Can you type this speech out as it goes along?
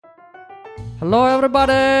Hello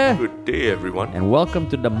everybody! Good day, everyone. And welcome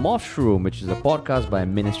to the MOFShroom, which is a podcast by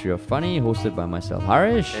Ministry of Funny, hosted by myself,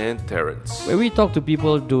 Harish. And Terrence. Where we talk to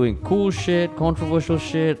people doing cool shit, controversial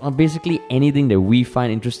shit, or basically anything that we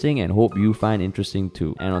find interesting and hope you find interesting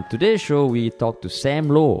too. And on today's show, we talk to Sam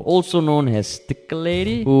Low, also known as Sticker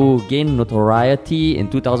Lady, who gained notoriety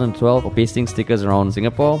in 2012 for pasting stickers around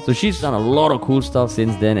Singapore. So she's done a lot of cool stuff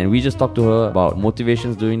since then, and we just talked to her about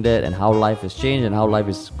motivations doing that and how life has changed and how life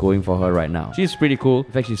is going for her right now. She's pretty cool.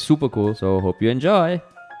 In fact, she's super cool. So hope you enjoy.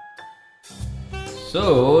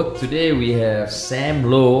 So today we have Sam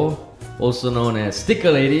Low, also known as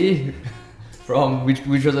Sticker Lady, from which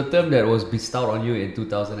was a term that was bestowed on you in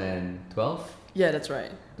 2012. Yeah, that's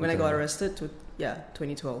right. When I got arrested,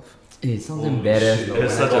 2012. Hey, it sounds badass.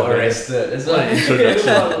 That's such a arrested. That's an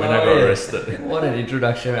introduction when I got arrested. What an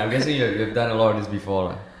introduction! I'm guessing you've done a lot of this before,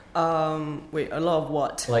 right? Wait, a lot of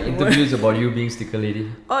what? Like interviews about you being Sticker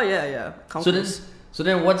Lady. Oh yeah. Countless. So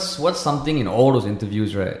then what's something in all those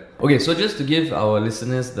interviews, right? Okay, so just to give our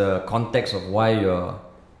listeners the context of why you're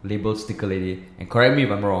labeled Sticker Lady, and correct me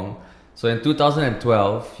if I'm wrong. So in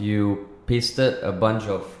 2012, you pasted a bunch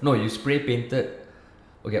of... No, you spray painted...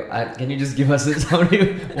 Okay, can you just give us a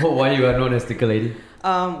summary of why you are known as Sticker Lady?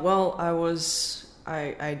 Well,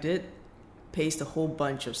 I did paste a whole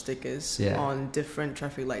bunch of stickers on different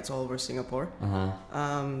traffic lights all over Singapore.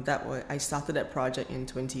 I started that project in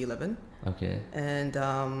 2011. Okay. And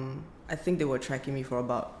I think they were tracking me for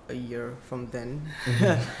about a year from then.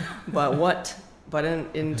 But then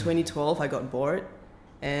in 2012 I got bored,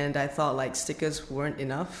 and I thought like stickers weren't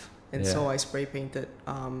enough, and so I spray painted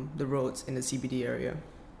the roads in the CBD area.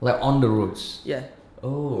 Like on the roads? Yeah.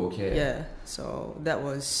 Oh, okay. Yeah. So that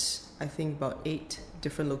was, I think, about 8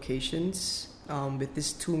 different locations with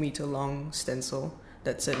this 2-meter long stencil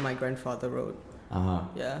that said "My Grandfather Road."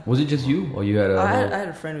 Yeah. Was it just you, or you had I had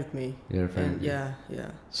a friend with me. You had a friend. Yeah.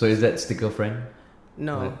 So is that sticker friend?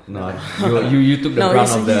 No. You took the brunt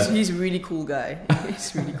of that. He's a really cool guy.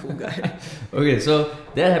 He's a really cool guy. Okay, so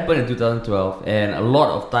that happened in 2012, and a lot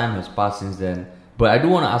of time has passed since then. But I do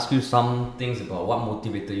want to ask you some things about what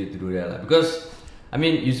motivated you to do that, like, because I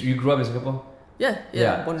mean, you grew up in Singapore. Yeah.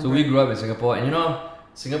 So we grew up in Singapore, and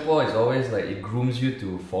Singapore is always like, it grooms you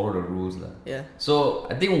to follow the rules. Yeah. So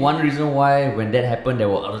I think one reason why when that happened there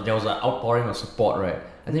was an outpouring of support, right?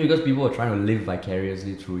 I think because people were trying to live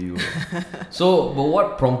vicariously through you. So, but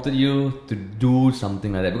what prompted you to do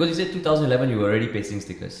something like that? Because you said 2011 you were already pasting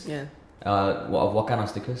stickers. Yeah. What kind of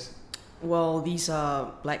stickers? Well, these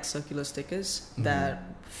are black circular stickers that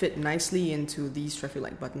fit nicely into these traffic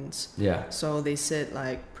light buttons. Yeah. So they said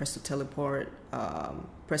like press to teleport,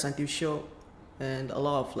 press until show, and a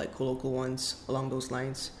lot of like colloquial ones along those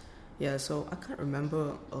lines. Yeah, so I can't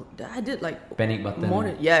remember. I did like panic button.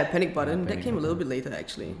 Panic button. That came a little bit later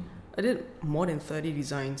actually. I did more than 30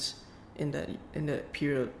 designs in that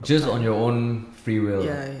period. Just on your own free will.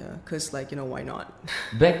 Yeah. Cause why not?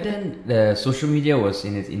 Back then, the social media was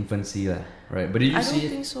in its infancy, right? But did you see it? I don't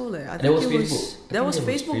think so. That was Facebook. That was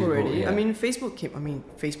Facebook already. Yeah. I mean, Facebook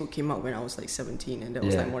came out when I was like 17, and that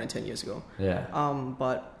was like more than 10 years ago. Yeah.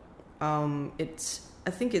 I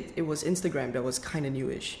think it was Instagram that was kind of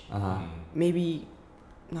newish. Maybe,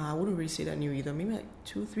 I wouldn't really say that new either. Maybe like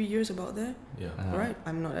 2-3 years about there. Yeah. Right?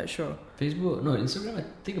 I'm not that sure. Instagram, I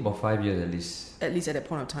think about 5 years at least. At least at that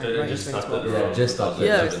point of time, Yeah, right? just started.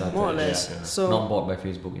 Yeah, more or less. Yeah. So not bought by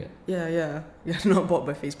Facebook yet. Yeah, not bought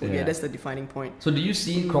by Facebook. Yeah, that's the defining point. So do you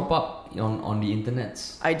see it crop up on the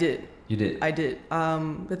internets? I did. You did? I did.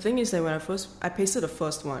 The thing is that when I pasted the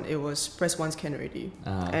first one, it was press once can already,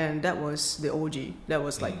 and that was the OG. That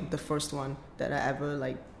was like the first one that I ever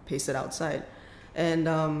like pasted outside. And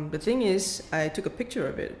the thing is, I took a picture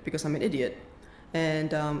of it because I'm an idiot,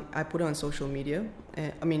 and I put it on social media.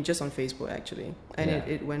 Just on Facebook actually, and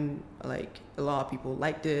it went like a lot of people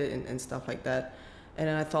liked it and stuff like that. And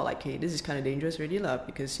then I thought like, hey, this is kind of dangerous already,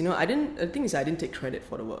 because the thing is I didn't take credit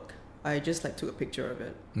for the work. I just like took a picture of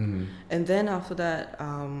it. And then after that,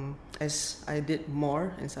 as I did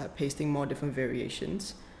more and started pasting more different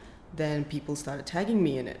variations, then people started tagging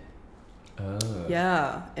me in it.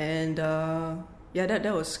 Yeah, and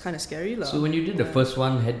that was kind of scary. So when you did the first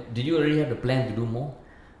one, did you already have the plan to do more?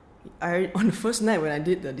 On the first night when I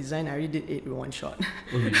did the design, I already did 8 with one shot.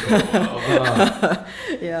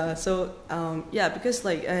 Yeah, so because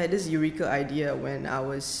like I had this eureka idea when I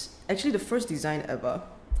was actually the first design ever.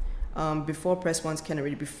 Before press once can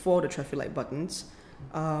already, before the traffic light buttons,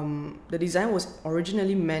 the design was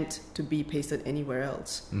originally meant to be pasted anywhere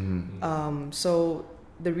else. So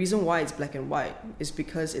the reason why it's black and white is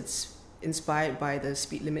because it's inspired by the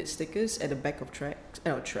speed limit stickers at the back of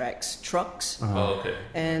trucks. Oh, okay.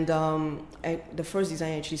 And the first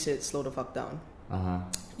design actually said "slow the fuck down."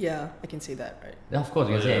 Yeah, I can say that, right? Yeah, of course,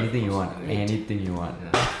 you can say anything you want. Right. Anything you want.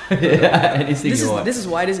 Anything you want. This is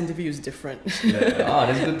why this interview is different. Oh,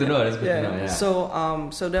 that's good to know. That's good to know. Yeah.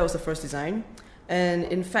 So that was the first design, and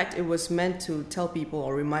in fact, it was meant to tell people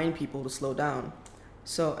or remind people to slow down.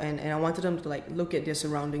 So and I wanted them to like look at their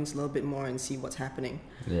surroundings a little bit more and see what's happening.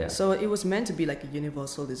 Yeah. So it was meant to be like a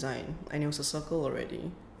universal design, and it was a circle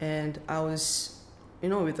already. And I was,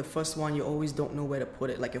 with the first one, you always don't know where to put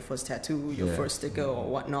it, like your first tattoo, your first sticker, or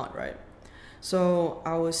whatnot, right? So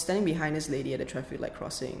I was standing behind this lady at a traffic light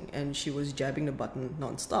crossing, and she was jabbing the button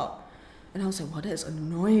non-stop. And I was like, wow, that's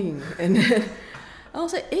annoying. And then I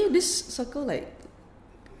was like, hey, this circle, So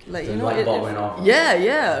light bulb went off.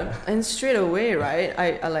 Yeah. And straight away, right,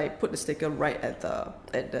 I like put the sticker right at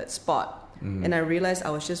that spot. And I realized I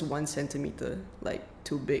was just 1 centimeter like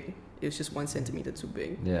too big. It was just 1 centimeter too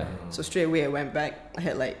big. Yeah. So straight away I went back. I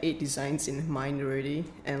had like 8 designs in mind already,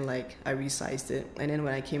 and like I resized it. And then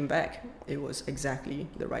when I came back, it was exactly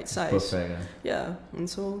the right size. Perfect. Yeah. And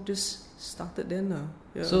so just started then.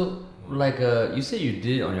 Yeah. So like you said you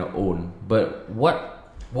did it on your own, but what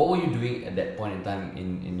were you doing at that point in time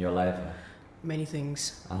in your life? Many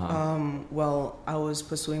things. Uh-huh. Well, I was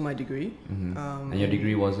pursuing my degree. And your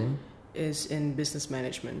degree was in? Is in business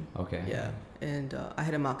management. Okay. Yeah. And I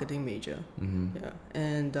had a marketing major. Yeah.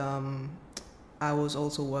 And I was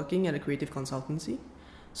also working at a creative consultancy.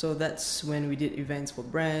 So that's when we did events for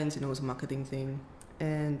brands, it was a marketing thing.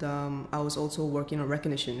 And I was also working on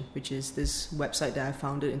Recognition, which is this website that I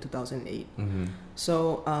founded in 2008.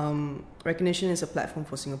 So Recognition is a platform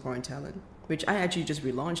for Singaporean talent, which I actually just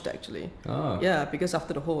relaunched actually. Oh. Yeah, because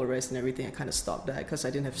after the whole arrest and everything, I kind of stopped that because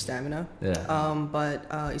I didn't have stamina. Yeah. But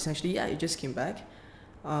essentially, it just came back.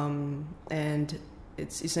 And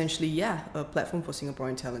it's essentially, a platform for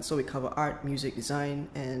Singaporean talent. So we cover art, music, design,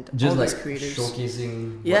 and just all like these creatives.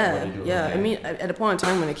 showcasing what you do. Yeah. Okay. I mean, at the point in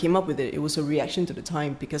time when I came up with it, it was a reaction to the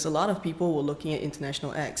time because a lot of people were looking at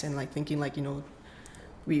international acts and like thinking like,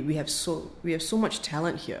 we have so much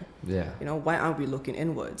talent here. Yeah. Why aren't we looking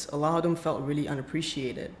inwards? A lot of them felt really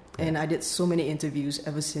unappreciated. And I did so many interviews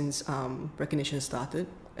ever since Recognition started.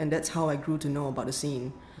 And that's how I grew to know about the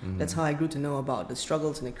scene. That's how I grew to know about the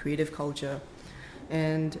struggles in the creative culture.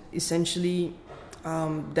 And essentially,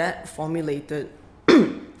 that formulated,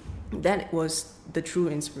 that was the true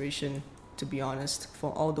inspiration, to be honest,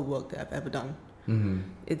 for all the work that I've ever done.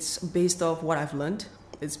 It's based off what I've learned.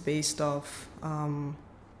 It's based off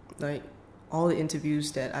like all the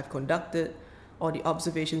interviews that I've conducted, all the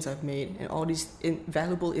observations I've made, and all these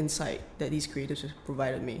valuable insight that these creatives have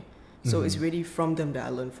provided me. So it's really from them that I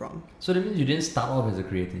learned from. So that means you didn't start off as a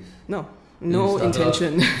creative? No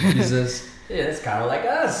intention. Jesus. Yeah, that's kind of like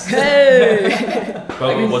us. Hey!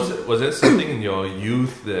 But was there something in your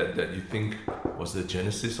youth that you think was the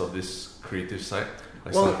genesis of this creative side?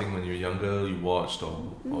 Like something when you were younger you watched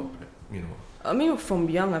or I mean, from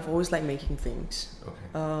young, I've always liked making things.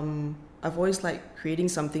 Okay. I've always liked creating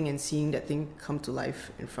something and seeing that thing come to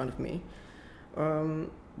life in front of me.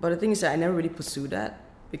 But the thing is that I never really pursued that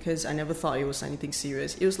because I never thought it was anything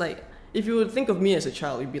serious. It was like, if you would think of me as a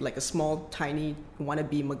child, it'd be like a small, tiny,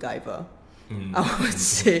 wannabe MacGyver. I would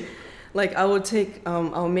say, like, I would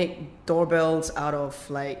make doorbells out of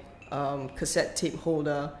like cassette tape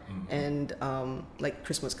holder and like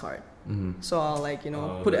Christmas card. So I'll like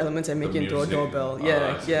put elements and make it into a doorbell.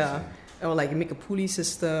 Or like make a pulley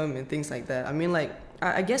system and things like that. I mean, like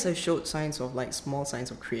I guess I showed signs of like small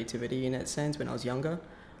signs of creativity in that sense when I was younger.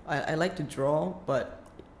 I like to draw, but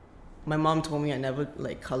my mom told me I never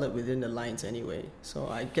like colored within the lines anyway. So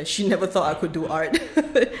I guess she never thought I could do art.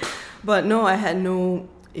 But no, I had no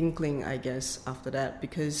inkling, I guess, after that,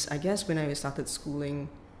 because I guess when I started schooling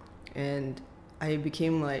and I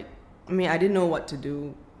became like, I didn't know what to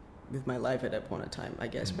do with my life at that point in time, I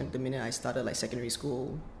guess, when the minute I started like secondary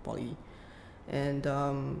school, poly. And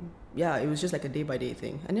it was just like a day-by-day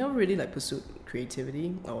thing. I never really like pursued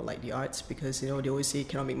creativity or like the arts because, they always say you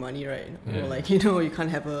cannot make money, right? Or like, you can't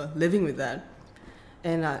have a living with that.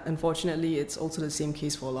 And unfortunately, it's also the same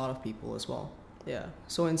case for a lot of people as well. Yeah.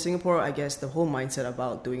 So in Singapore, I guess the whole mindset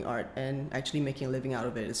about doing art and actually making a living out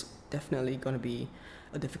of it is definitely going to be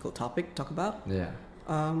a difficult topic to talk about. Yeah.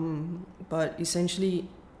 But essentially,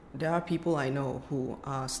 there are people I know who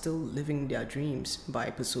are still living their dreams by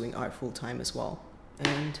pursuing art full time as well.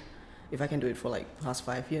 And if I can do it for like the past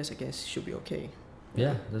 5 years, I guess it should be okay.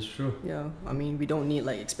 Yeah, that's true. Yeah, I mean, we don't need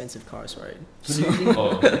like expensive cars, right? So do you think?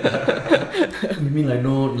 You mean like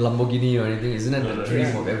no Lamborghini or anything? Isn't that the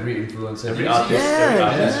dream of every influencer? Every artist should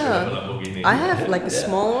have a Lamborghini. I have like a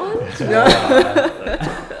small one.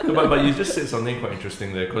 But you just said something quite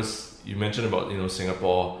interesting there, because you mentioned about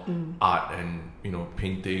Singapore art and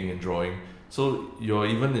painting and drawing. So you're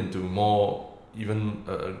even into even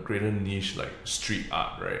a greater niche like street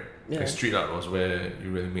art, right? Yeah. Like street art was where you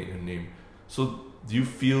really made your name. So do you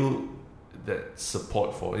feel that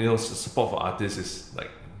support for artists is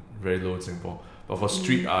like very low in Singapore, but for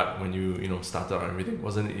street art, when you started out and everything,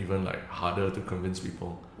 wasn't it even like harder to convince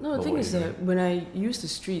people? No, the thing is that when I use the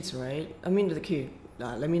streets, right? I mean,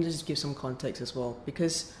 let me just give some context as well,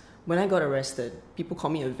 because when I got arrested, people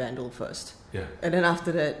called me a vandal first. Yeah. And then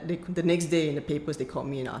after that, the next day in the papers, they called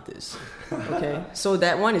me an artist. Okay? So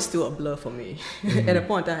that one is still a blur for me. At a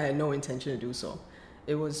point in time, I had no intention to do so.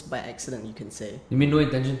 It was by accident, you can say. You mean no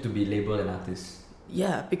intention to be labeled an artist?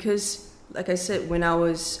 Yeah, because like I said, when I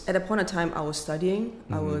was at a point of time, I was studying,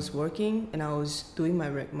 I was working, and I was doing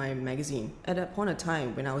my magazine. At that point of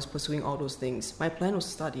time, when I was pursuing all those things, my plan was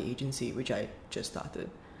to start the agency, which I just started.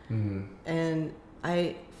 And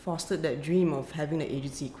I fostered that dream of having an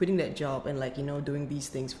agency, quitting that job, and doing these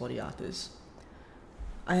things for the artists.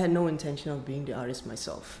 I had no intention of being the artist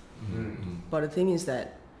myself. But the thing is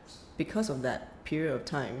that because of that period of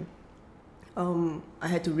time, I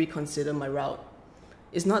had to reconsider my route.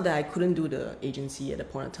 It's not that I couldn't do the agency at a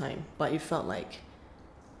point of time, but it felt like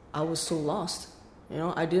I was so lost.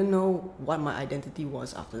 I didn't know what my identity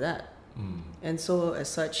was after that. And so as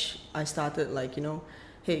such, I started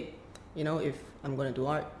hey, if I'm going to do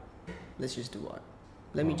art, let's just do art.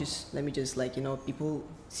 Let me just people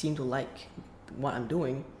seem to like what I'm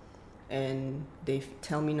doing, and they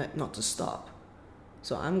tell me not to stop.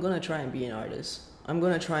 So I'm going to try and be an artist. I'm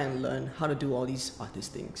going to try and learn how to do all these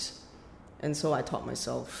artist things. And so I taught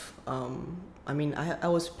myself. I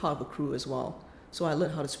was part of a crew as well. So I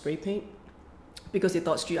learned how to spray paint, because they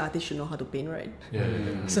thought street artists should know how to paint, right? Yeah.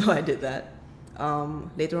 So I did that.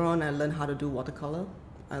 Later on, I learned how to do watercolor.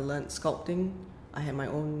 I learned sculpting. I had my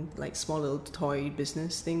own small little toy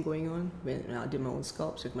business thing going on when I did my own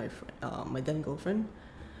sculpts with my then girlfriend.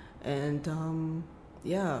 And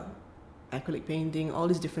acrylic painting, all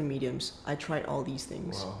these different mediums. I tried all these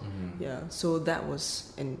things. Wow. Yeah, so that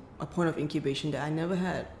was a point of incubation that I never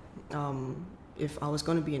had. If I was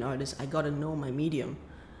going to be an artist, I got to know my medium.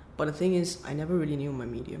 But the thing is, I never really knew my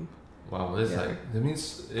medium. Wow, that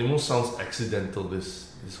means it almost sounds accidental,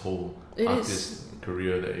 this whole artist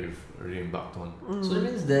career that you've already embarked on. So that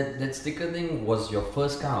means that sticker thing was your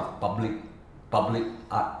first kind of public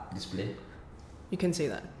art display? You can say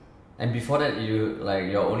that. And before that,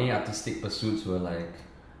 your only artistic pursuits were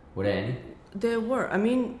there any? There were. I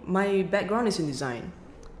mean, my background is in design.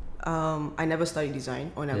 I never studied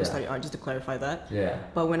design or never studied art, just to clarify that. Yeah.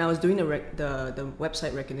 But when I was doing the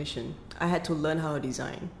website recognition, I had to learn how to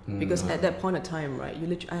design, because at that point of time, right,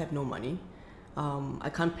 I have no money. I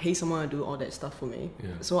can't pay someone to do all that stuff for me. Yeah.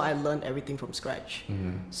 So I learned everything from scratch.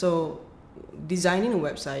 So designing a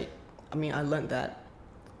website, I learned that.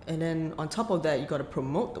 And then on top of that, you got to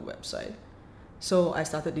promote the website. So I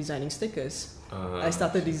started designing stickers. I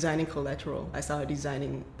started designing collateral. I started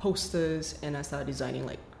designing posters, and I started designing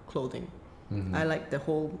clothing. I like the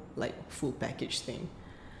whole full package thing.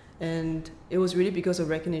 And it was really because of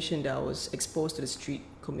recognition that I was exposed to the street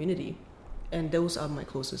community, and those are my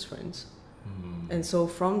closest friends. And so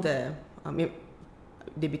from there,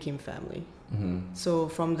 they became family. So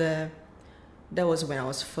from there, that was when I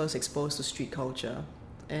was first exposed to street culture,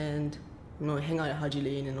 and hang out at Haji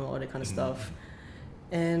Lane and all that kind of stuff.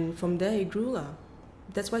 And from there it grew lah.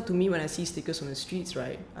 That's why to me, when I see stickers on the streets,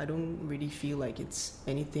 right, I don't really feel like it's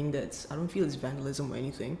anything I don't feel it's vandalism or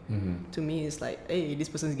anything. To me, it's like, hey, this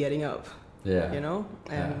person's getting up. Yeah.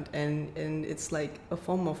 And it's like a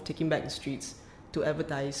form of taking back the streets to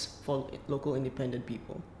advertise for local independent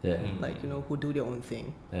people. Yeah. Who do their own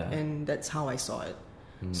thing. Yeah. And that's how I saw it.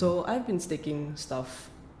 So I've been sticking stuff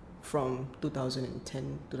from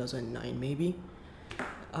 2010, 2009 maybe.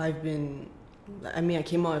 I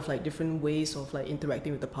came out with different ways of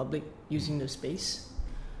interacting with the public using the space.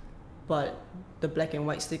 But the black and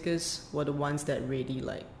white stickers were the ones that really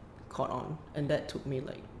caught on, and that took me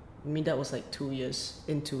that was 2 years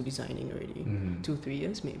into designing already. 2-3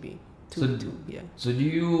 years maybe. Two, yeah. So do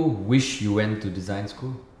you wish you went to design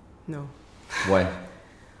school? No. Why?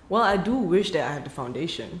 Well, I do wish that I had the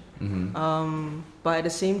foundation. But at the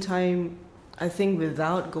same time, I think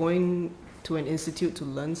without going to an institute to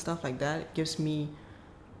learn stuff like that, it gives me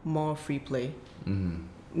more free play.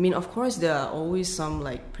 I mean, of course, there are always some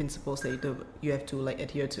like principles that you have to like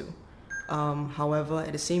adhere to. However,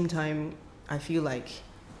 at the same time, I feel like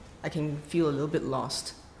I can feel a little bit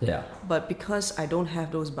lost. Yeah. But because I don't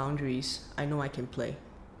have those boundaries, I know I can play.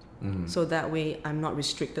 So that way, I'm not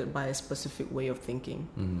restricted by a specific way of thinking.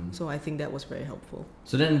 So I think that was very helpful.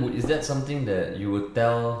 So then, is that something that you would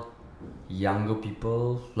tell younger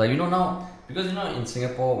people? Like, now, because in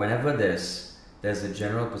Singapore, whenever there's a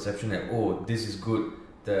general perception that, oh, this is good,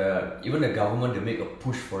 even the government, they make a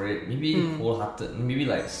push for it, maybe wholehearted, maybe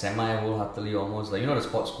like semi-wholeheartedly almost, like, the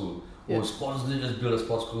sports school. Yeah. Oh, sports, they just build a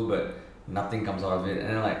sports school, but nothing comes out of it. And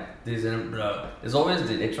then like this and blah. There's always,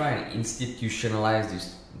 they try and institutionalize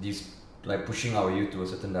these like pushing our youth to a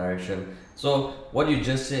certain direction. So what you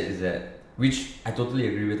just said is that, which I totally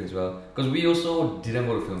agree with as well, because we also didn't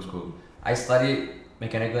go to film school. I studied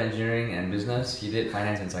mechanical engineering and business. He did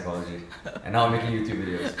finance and psychology, and now I'm making YouTube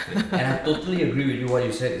videos. And I totally agree with you. What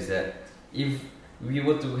you said is that if we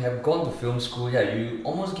were to have gone to film school, you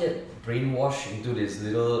almost get brainwashed into this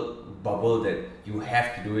little bubble that you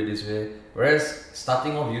have to do it this way. Whereas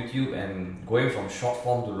starting off YouTube and going from short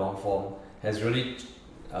form to long form has really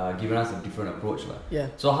given us a different approach. Yeah.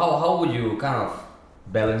 So how would you kind of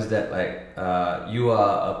balance that? Like, you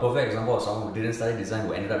are a perfect example of someone who didn't study design,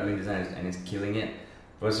 who ended up doing design and is killing it,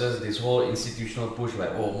 versus this whole institutional push,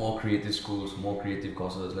 like, oh, more creative schools, more creative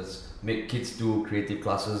courses, let's make kids do creative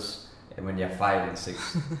classes when they're 5 and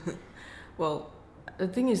 6. Well, the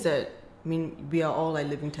thing is that, I mean, we are all like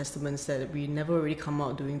living testaments that we never really come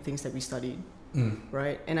out doing things that we studied,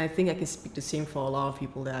 right? And I think I can speak the same for a lot of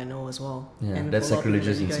people that I know as well. Yeah, and that's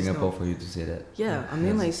sacrilegious in guys Singapore know. for you to say that. Yeah, I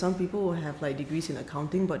mean, like some people will have like degrees in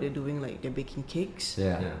accounting, but they're doing like they're baking cakes.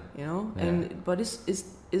 Yeah. You know, but it's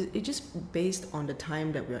just based on the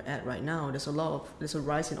time that we're at right now. There's a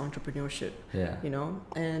rise in entrepreneurship. Yeah. You know,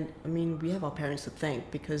 and I mean, we have our parents to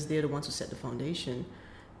thank because they're the ones who set the foundation.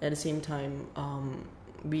 At the same time,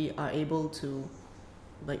 we are able to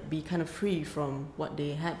like be kind of free from what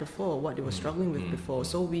they had before, what they were struggling with before.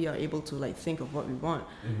 So we are able to like think of what we want.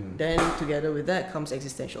 Then together with that comes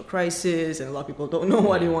existential crisis, and a lot of people don't know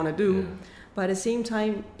what they want to do. But at the same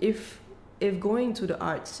time, if going to the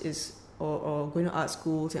arts is or going to art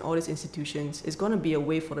schools and all these institutions is going to be a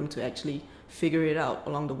way for them to actually figure it out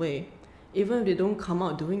along the way, even if they don't come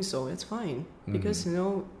out doing so, it's fine. Because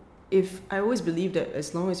if I always believe that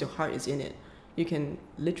as long as your heart is in it, you can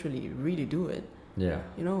literally really do it. Yeah.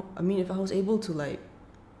 I mean, if I was able to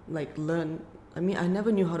like learn, I mean, I never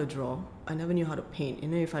knew how to draw. I never knew how to paint.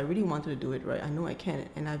 If I really wanted to do it right, I know I can.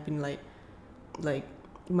 And I've been like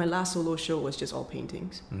my last solo show was just all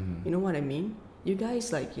paintings. You know what I mean? You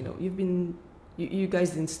guys you guys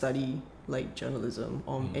didn't study like journalism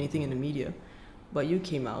or anything in the media. But you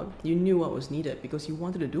came out, you knew what was needed because you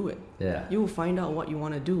wanted to do it. Yeah. You will find out what you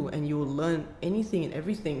want to do and you will learn anything and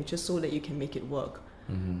everything just so that you can make it work.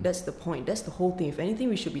 That's the point. That's the whole thing. If anything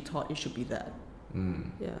we should be taught, it should be that.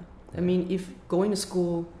 Yeah. I mean, if going to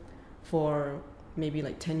school for maybe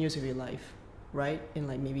like 10 years of your life, right? In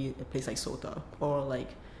like maybe a place like SOTA or like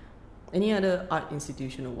any other art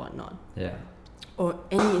institution or whatnot. Yeah. Or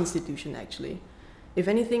any institution actually. If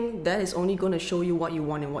anything, that is only going to show you what you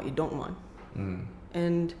want and what you don't want.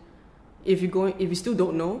 And if you still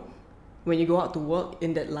don't know, when you go out to work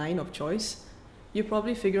in that line of choice, you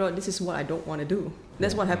probably figure out this is what I don't want to do.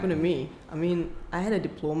 That's what happened to me. I mean, I had a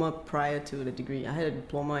diploma prior to the degree. I had a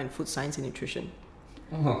diploma in food science and nutrition.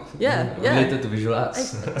 Oh, yeah. Related to visual arts.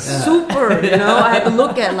 Super, I had to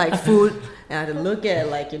look at like food and I had to look at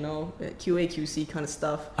like, QA, QC kind of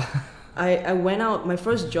stuff. I went out, my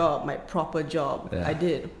first job, my proper job I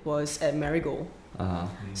did was at Marigold.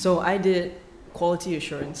 So I did quality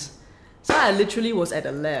assurance. So I literally was at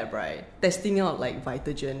a lab, right? Testing out like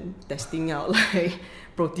Vitagen, testing out like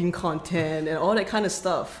protein content and all that kind of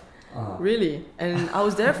stuff. Really. And I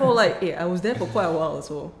was there for quite a while.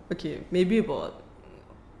 So, okay, maybe about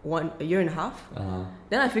a year and a half.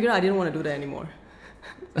 Then I figured I didn't want to do that anymore.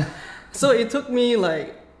 So it took me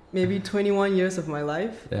like maybe 21 years of my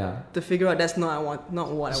life to figure out that's not what I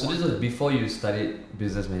want. So this was before you studied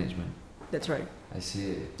business management? That's right. I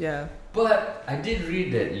see. Yeah. But I did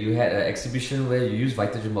read that you had an exhibition where you used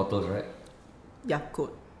Vitagen bottles, right?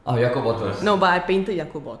 Yakult. Oh, Yakult bottles. No, but I painted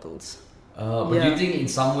Yakult bottles. But do you think in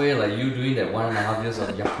some way, like you doing that 1.5 years of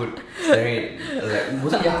Yakult, staring at, like,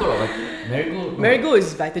 was it Yakult or like Marigold? Marigold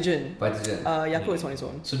is Vitagen. Yakult is on its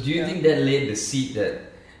own. So do you think that laid the seed that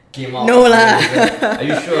came out? No lah. Are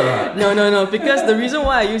you sure? No. Because the reason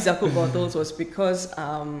why I used Yakult bottles was because,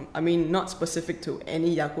 not specific to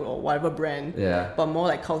any Yakult or whatever brand, but more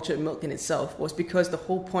like cultured milk in itself, was because the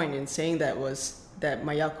whole point in saying that was that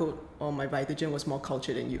my Yakult or my Vitagen was more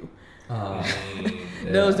cultured than you. Yeah.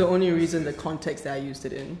 That was the only reason, the context that I used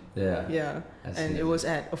it in. Yeah. Yeah. And it was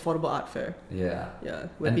at Affordable Art Fair. Yeah. Yeah.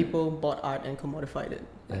 Where people bought art and commodified it.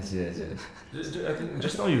 I see. I think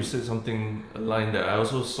just now you said something, a line that I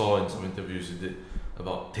also saw in some interviews you did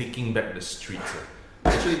about taking back the streets.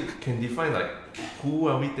 Actually, can define like who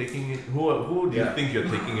are we taking it? Who do you think you're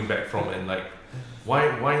taking it back from, and like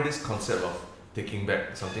why this concept of taking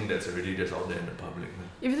back something that's already just out there in the public?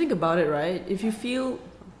 If you think about it, right? If you feel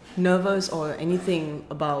nervous or anything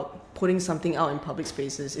about putting something out in public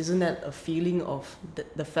spaces, isn't that a feeling of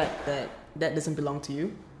the fact that that doesn't belong to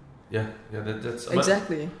you? Yeah, that's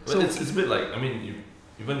exactly. But it's a bit like, I mean,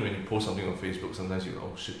 even when you post something on Facebook, sometimes you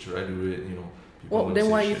oh shit, should I do it? You know. Well, then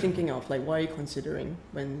what are you thinking of? Like, what are you considering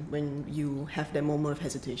when you have that moment of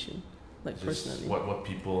hesitation, like just personally? What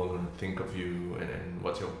people are going to think of you, and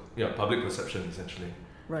what's your public perception essentially.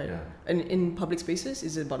 Right. Yeah. And in public spaces,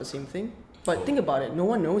 is it about the same thing? But think about it. No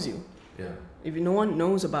one knows you. Yeah. If no one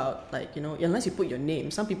knows about, like, you know, unless you put your name.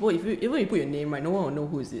 Some people, even if you put your name, right, no one will know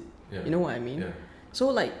who is it. Yeah. You know what I mean? Yeah. So,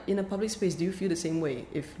 like, in a public space, do you feel the same way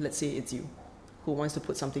if, let's say, it's you who wants to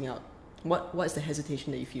put something out? What's the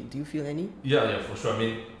hesitation that you feel? Do you feel any? Yeah, for sure. I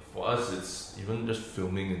mean, for us, it's even just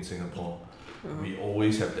filming in Singapore. We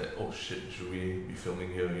always have that. Oh shit, should we be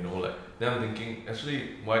filming here? You know, like then I'm thinking,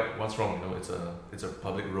 actually, what's wrong? You know, it's a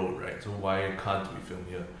public road, right? So why can't we film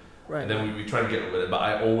here? Right. And then we try and get over it, but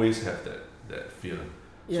I always have that fear.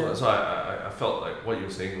 Yeah. So I felt like what you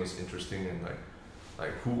were saying was interesting, and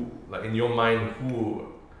like who, like in your mind,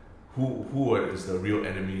 who is the real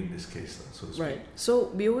enemy in this case, so to speak. Right. So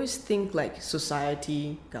we always think like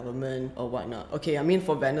society, government, or whatnot. Okay, I mean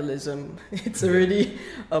for vandalism, it's already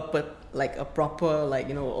a proper, like,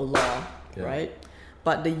 you know, a law, right?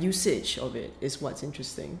 But the usage of it is what's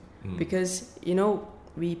interesting, because, you know,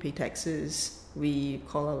 we pay taxes, we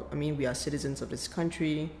are citizens of this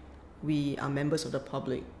country, we are members of the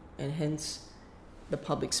public, and hence the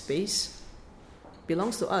public space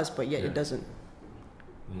belongs to us, but yet it doesn't.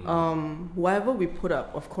 Whatever we put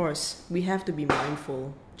up, of course, we have to be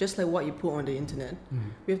mindful, just like what you put on the internet.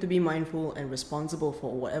 We have to be mindful and responsible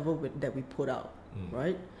for whatever that we put out,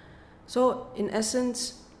 right? So in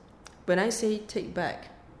essence, when I say take back,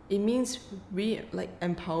 it means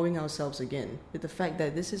empowering ourselves again with the fact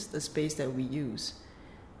that this is the space that we use.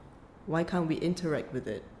 Why can't we interact with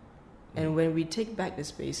it? And when we take back the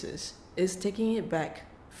spaces, it's taking it back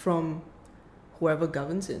from whoever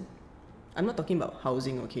governs it. I'm not talking about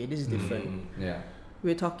housing, okay? This is different.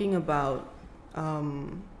 We're talking about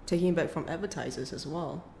taking it back from advertisers as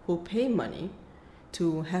well, who pay money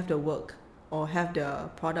to have their work or have their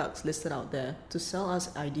products listed out there to sell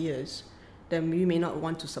us ideas that we may not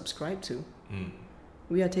want to subscribe to.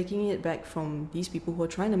 We are taking it back from these people who are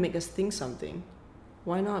trying to make us think something.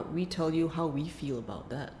 Why not we tell you how we feel about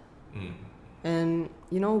that? And,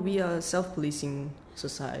 you know, we are a self-policing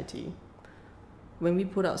society. When we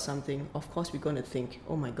put out something, of course we're going to think,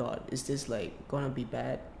 oh my God, is this like going to be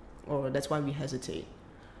bad? Or that's why we hesitate.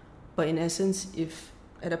 But in essence, if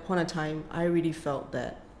at a point in time, I really felt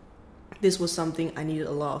that this was something I needed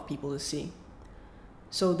a lot of people to see.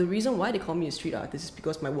 So the reason why they call me a street artist is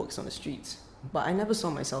because my work's on the streets. But I never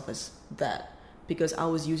saw myself as that, because I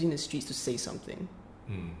was using the streets to say something.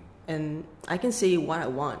 And I can say what I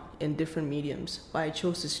want in different mediums, but I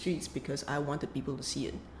chose the streets because I wanted people to see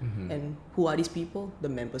it. And who are these people? The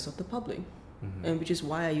members of the public. And which is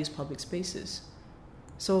why I use public spaces.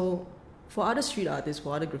 So for other street artists,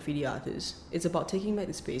 for other graffiti artists, it's about taking back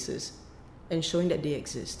the spaces and showing that they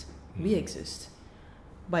exist. We exist.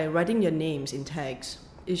 By writing your names in tags,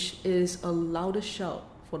 it is a louder shout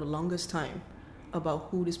for the longest time about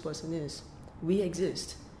who this person is. We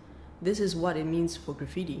exist. This is what it means for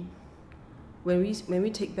graffiti. When we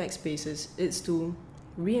take back spaces, it's to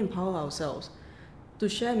re-empower ourselves, to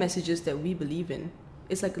share messages that we believe in.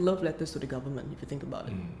 It's like love letters to the government, if you think about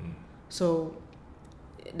it. So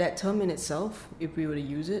that term in itself, if we were to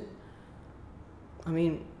use it, I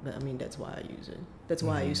mean that's why I use it. That's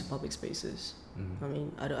why I use public spaces. I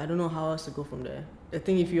mean, I don't know how else to go from there. I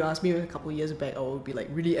think if you asked me a couple of years back, I would be like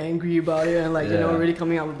really angry about it and you know, really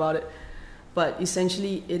coming up about it. But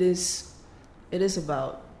essentially, it is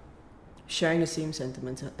about sharing the same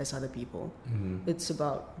sentiments as other people. It's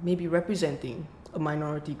about maybe representing a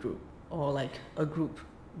minority group or like a group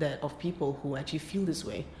of people who actually feel this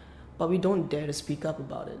way, but we don't dare to speak up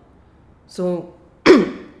about it. So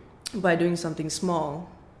by doing something small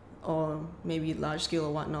or maybe large scale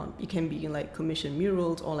or whatnot, it can be like commission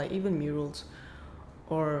murals or like even murals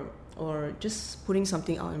or just putting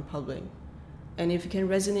something out in public. And if it can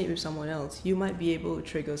resonate with someone else, you might be able to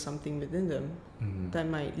trigger something within them. that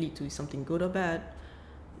might lead to something good or bad.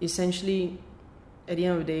 Essentially, at the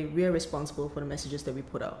end of the day, we are responsible for the messages that we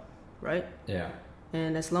put out, right? Yeah.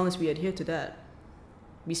 And as long as we adhere to that,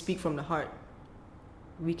 we speak from the heart,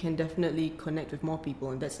 we can definitely connect with more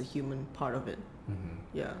people, and that's the human part of it.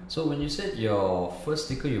 Yeah. So when you said your first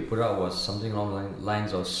sticker you put out was something along the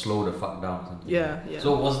lines of "slow the fuck down," something. Yeah.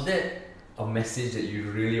 So was that a message that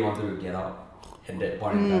you really wanted to get out at that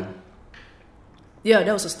point in time? Yeah,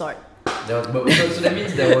 that was the start. So that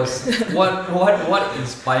means there was what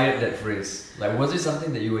inspired that phrase? Like, was it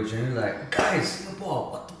something that you were genuinely like, guys,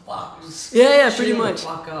 Singapore, what the fuck? Just Pretty much. The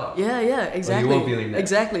fuck out. Yeah, exactly. Or you were feeling that.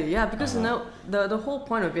 Exactly, yeah, because now the whole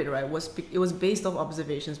point of it, right, it was based off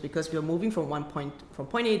observations, because we were moving from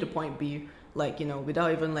point A to point B, like, you know,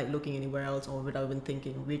 without even like looking anywhere else or without even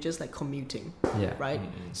thinking. We're just like commuting, right?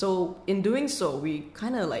 So in doing so, we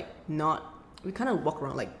kind of walk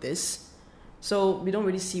around like this. So we don't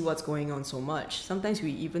really see what's going on so much. Sometimes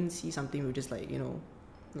we even see something, we just like, you know,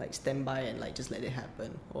 like stand by and like just let it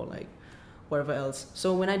happen, or like whatever else.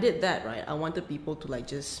 So when I did that, right, I wanted people to like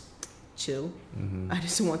just chill. I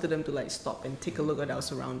just wanted them to like stop and take a look at our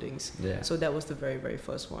surroundings. Yeah. So that was the very, very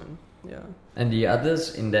first one. Yeah. And the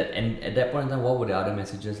others at that point in time, what were the other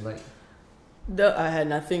messages like? I had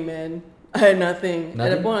nothing, man. I had nothing.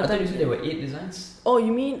 At the point in time, I thought you said there were 8 designs. Oh,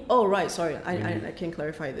 you mean? Oh, right. Sorry, I can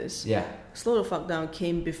clarify this. Yeah. Slow the fuck down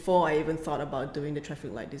came before I even thought about doing the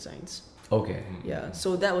traffic light designs. Okay. Yeah.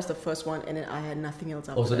 So that was the first one, and then I had nothing else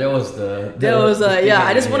after. Oh, so that was the. That was yeah.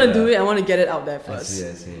 I just want to do it. I want to get it out there first.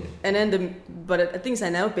 I see. And then but the thing is, I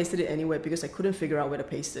never pasted it anywhere because I couldn't figure out where to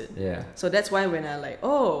paste it. Yeah. So that's why when I like,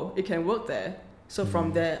 oh, it can work there. So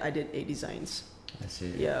from there, I did 8 designs. I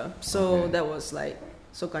see. Yeah. So that was like,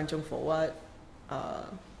 so kanchong for what?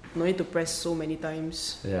 No need to press so many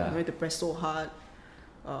times. Yeah. No need to press so hard.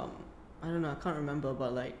 I don't know. I can't remember,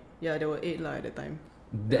 but like, yeah, there were 8 at the time.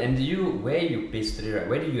 And where you pasted it, right?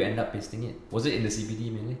 Where did you end up pasting it? Was it in the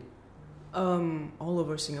CBD mainly? All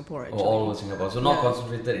over Singapore, actually. Oh, all over Singapore. So not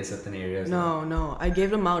concentrated in certain areas. No. I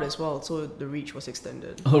gave them out as well, so the reach was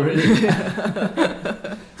extended. Oh, really?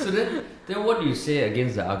 So then what do you say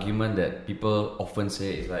against the argument that people often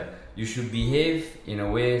say is like, you should behave in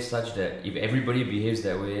a way such that if everybody behaves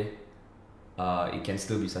that way, it can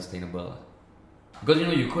still be sustainable? Because, you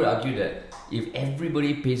know, you could argue that if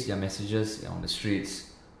everybody pastes their messages on the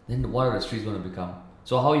streets, then what are the streets going to become?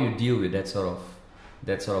 So how you deal with that sort of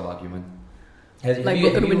argument?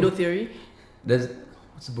 Broken window theory?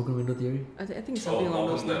 What's the broken window theory? I think it's something along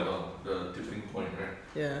those lines. The tipping point, right?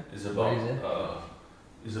 Yeah. Is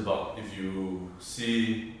about if you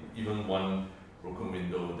see even one broken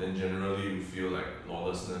window, then generally you feel like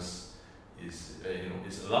lawlessness is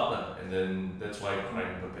allowed, and then that's why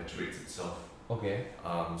crime perpetuates itself. Okay.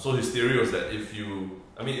 So his theory was that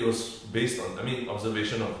it was based on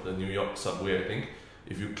observation of the New York subway. I think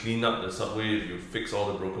if you clean up the subway, if you fix all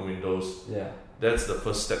the broken windows, that's the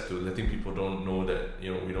first step to letting people don't know that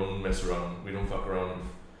we don't mess around, we don't fuck around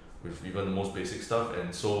with even the most basic stuff,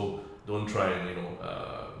 and so don't try and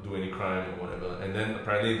do any crime or whatever. And then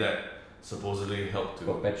apparently that supposedly helped to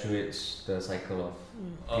perpetuates the cycle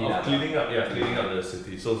of cleaning up the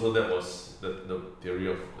city. So that was the theory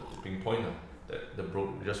of the tipping point,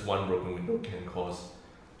 that just one broken window can cause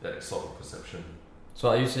that sort of perception. So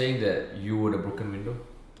are you saying that you were the broken window?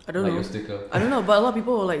 I don't know. Your sticker? I don't know, but a lot of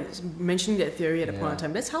people were like mentioning that theory at a point in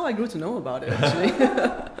time. That's how I grew to know about it, actually.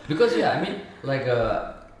 Because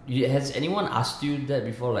has anyone asked you that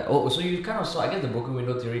before? Like, so you kind of saw, I guess the broken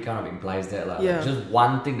window theory kind of implies that like just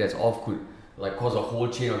one thing that's off could like cause a whole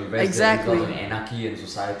chain of events that result in anarchy in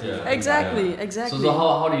society. Yeah. Exactly. So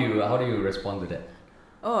how do you respond to that?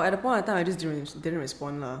 Oh, at a point in time, I just didn't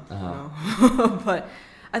respond But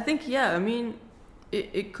I think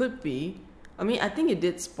it could be. I think it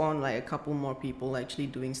did spawn like a couple more people actually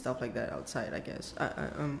doing stuff like that outside, I guess.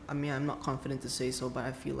 I'm not confident to say so, but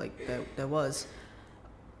I feel like there was.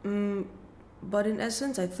 But in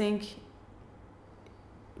essence, I think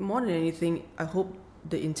more than anything, I hope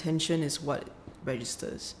the intention is what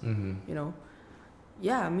registers. I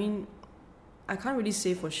can't really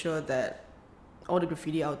say for sure that all the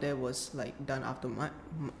graffiti out there was like done after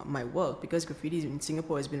my work, because graffiti in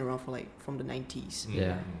Singapore has been around from the 90s.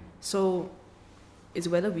 Yeah. So it's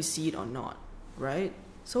whether we see it or not, right?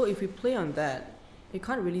 So if we play on that, you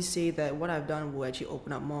can't really say that what I've done will actually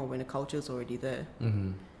open up more when the culture is already there.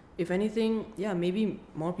 If anything, maybe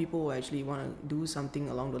more people will actually want to do something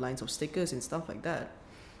along the lines of stickers and stuff like that.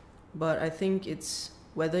 But I think it's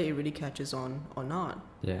whether it really catches on or not.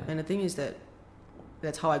 Yeah. And the thing is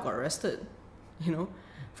that's how I got arrested.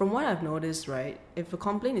 From what I've noticed, right, if a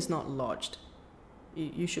complaint is not lodged,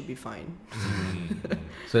 you should be fine.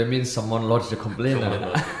 So it means someone lodged a complaint.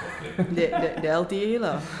 The LTA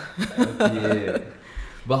lah. LTA.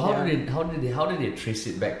 But how Yeah. did they trace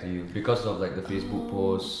it back to you? Because of like the Facebook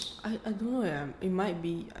posts? I don't know. Yeah. It might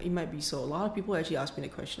be so. A lot of people actually ask me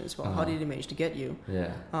the question as well. How did they manage to get you?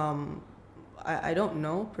 Yeah. I don't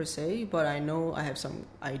know per se, but I know I have some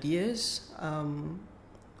ideas.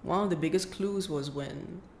 One of the biggest clues was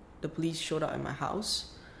when the police showed up at my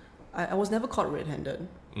house. I was never caught red-handed,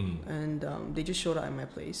 and they just showed up at my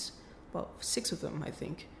place. About 6 of them, I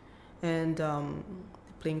think, and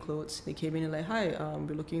plain clothes. They came in and like, "Hi,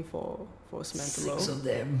 we're looking for Samantha Low." 6 of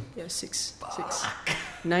them. Yeah, six.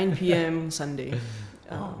 9 p.m. Sunday.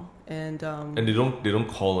 And they don't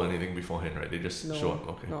call or anything beforehand, right? They just show up.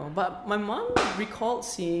 Okay. No, but my mom recalled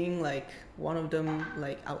seeing like one of them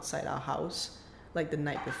like outside our house, like the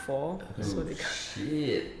night before. So they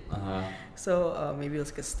shit. So maybe it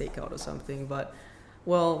was like a stakeout or something. But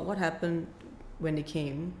well, what happened when they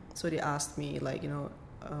came? So they asked me like,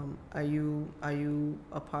 are you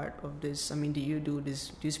a part of this? I mean, do you do this?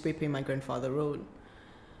 Do you spray paint my grandfather road?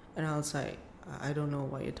 And I was like, I don't know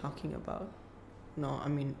what you're talking about. No, I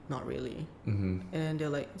mean, not really. And they're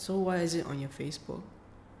like, so why is it on your Facebook?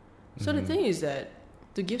 So the thing is that,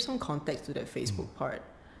 to give some context to that Facebook part,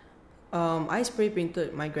 I spray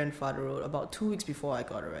painted my grandfather road about 2 weeks before I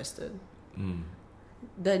got arrested.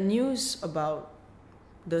 That news about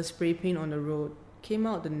the spray paint on the road came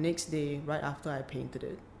out the next day right after I painted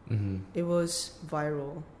it. It was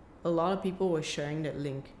viral. A lot of people were sharing that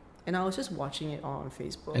link, and I was just watching it on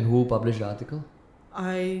Facebook. And who published the article?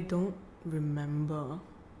 I don't remember.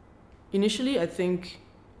 Initially, I think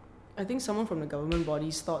someone from the government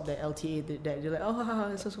bodies thought that LTA did that. They're like, "Oh, haha,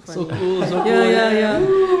 that's so funny." So cool, so cool.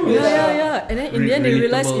 Yeah. And then in the end, they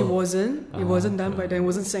realized it wasn't done by them. It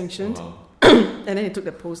wasn't sanctioned. Wow. And then they took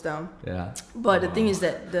the post down. Yeah. But the thing is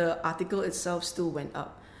that the article itself still went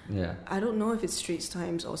up. Yeah. I don't know if it's Straits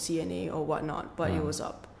Times or CNA or whatnot, but it was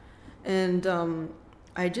up. And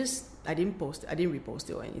I didn't post it. I didn't repost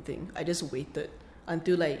it or anything. I just waited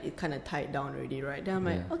until like it kind of tied down already, right? Then I'm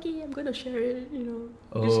like, okay, I'm gonna share it.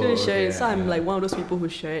 I'm just gonna share it. So I'm like one of those people who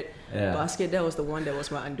shared basket. That was the one that was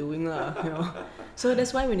my undoing, lah. So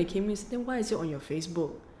that's why when they came in, said, then why is it on your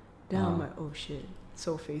Facebook? Then I'm like, oh shit,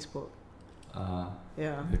 so Facebook.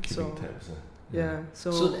 Yeah. They're keeping So tabs. yeah.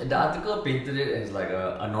 So the article painted it as like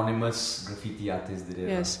a anonymous graffiti artist did it.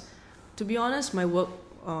 yes. To be honest, my work,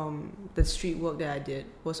 the street work that I did,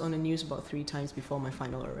 was on the news about 3 times before my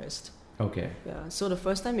final arrest. Okay. Yeah, so the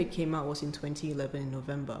first time it came out was in 2011 in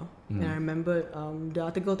November. And I remember the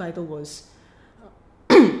article title was,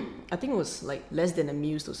 I think it was like less than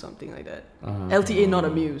amused or something like that. LTA not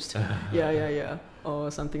amused. Yeah.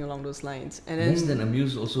 Or something along those lines. And then Less than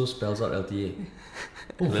amused also spells out LTA.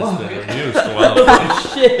 Less than amused. Wow.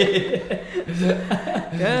 Shit.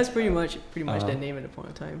 yeah, that's pretty much their name at the point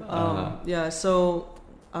of time. Yeah, so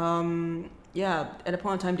at the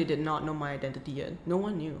point of time they did not know my identity yet. No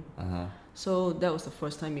one knew. So that was the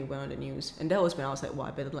first time it went on the news, and that was when I was like, wow,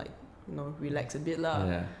 I better like relax a bit lah.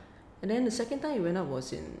 Yeah. And then the second time it went up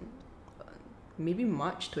was in maybe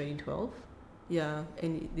March 2012. Yeah,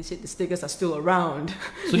 and they said the stickers are still around.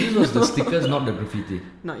 So this was the stickers, not the graffiti.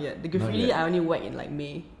 Not yet. The graffiti I only whacked in like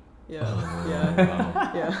May. Yeah.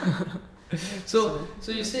 Wow. Yeah. So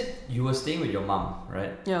you said you were staying with your mom,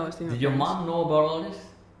 right? Yeah, I was thinking. Did your mom know about all this?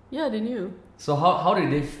 Yeah, they knew. So how did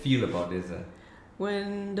they feel about this?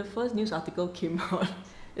 When the first news article came out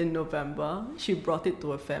in November, she brought it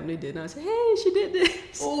to a family dinner. I said, hey, she did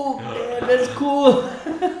this. Oh, man, that's cool.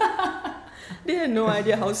 They had no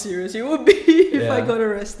idea how serious it would be if I got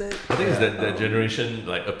arrested. I think it's that generation,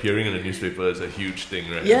 like appearing in the newspaper is a huge thing,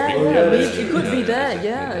 right? It could be that.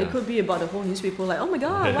 Yeah, it could be about the whole newspaper. Like, oh my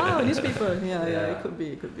god, wow, newspaper. Yeah, it could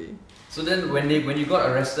be. So then, when you got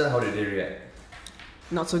arrested, how did they react?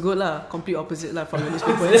 Not so good lah. Complete opposite lah from the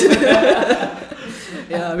newspaper.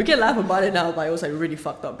 Yeah, we can laugh about it now, but it was like really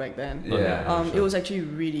fucked up back then. Yeah. It was actually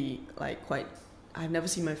really like quite. I've never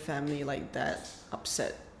seen my family like that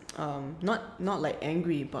upset. Not like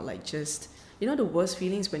angry, but like just the worst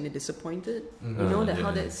feelings when they're disappointed.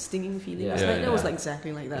 How that stinging feeling is like. That was like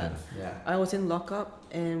exactly like that. Yeah. I was in lockup,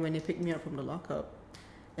 and when they picked me up from the lockup,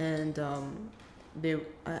 and bear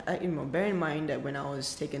in mind that when I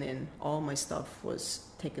was taken in, all my stuff was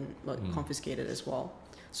taken, confiscated as well.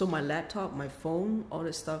 So my laptop, my phone, all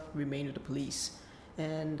that stuff remained with the police.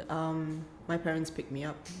 And my parents picked me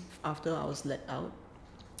up after I was let out,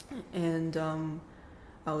 and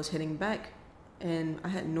I was heading back, and I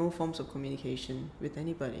had no forms of communication with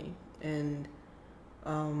anybody. And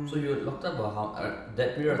So you were locked up for how?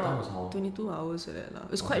 That period of time was how? 22 hours like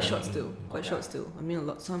that. It's quite short still. Quite short still. I mean,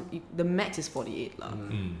 the max is 48 .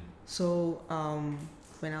 So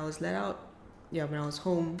when I was let out, when I was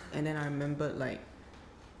home, and then I remembered like,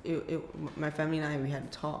 my family and I, we had a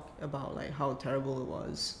talk about like how terrible it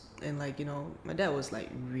was, and like, you know, my dad was like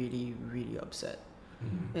really, really upset,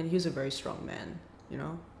 and he was a very strong man, you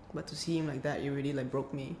know, but to see him like that, it really like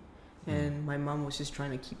broke me, and my mom was just trying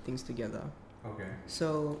to keep things together. Okay.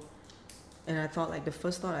 So, and I thought like the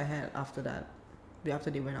first thought I had after that, after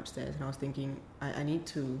they went upstairs, and I was thinking, I need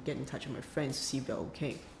to get in touch with my friends to see if they're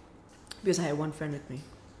okay, because I had one friend with me.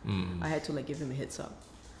 I had to like give him a heads up,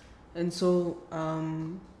 and so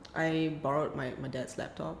I borrowed my dad's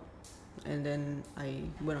laptop, and then I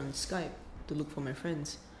went on Skype to look for my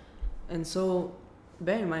friends. And so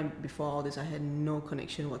bear in mind, before all this, I had no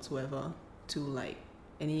connection whatsoever to like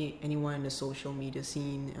anyone in the social media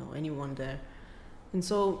scene or anyone there. And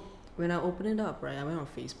so when I opened it up, right, I went on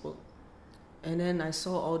Facebook, and then I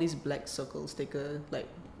saw all these black circle sticker like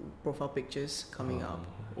profile pictures coming up.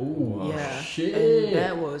 Oh yeah, shit! And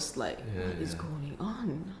that was like, what is going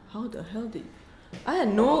on? How the hell did? I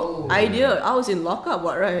had no idea. I was in lockup,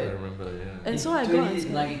 what, right? I remember, And so I got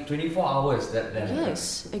like 24 hours. That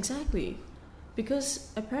yes, exactly.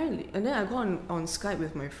 Because apparently, and then I got on Skype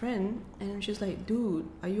with my friend, and she's like, "Dude,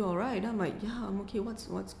 are you alright?" I'm like, "Yeah, I'm okay. What's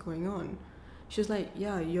going on?" She's like,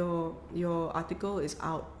 "Yeah, your article is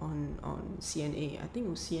out on CNA. I think it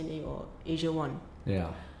was CNA or Asia One." Yeah.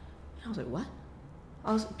 And I was like, "What?"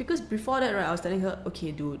 Because before that, right, I was telling her,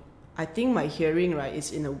 "Okay, dude, I think my hearing, right,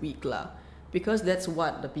 is in a week lah." Because that's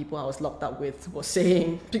what the people I was locked up with were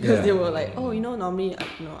saying. Because they were like, "Oh, you know, normally,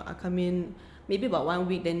 I come in maybe about 1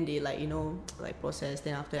 week, then they like, you know, like process.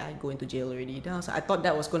 Then after that, I go into jail already." Then I was like, I thought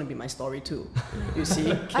that was going to be my story too. You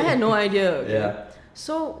see, I had no idea. Okay? Yeah.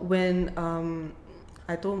 So when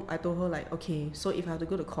I told her like, "Okay, so if I have to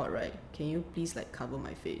go to court, right, can you please like cover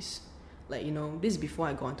my face?" Like, you know, this is before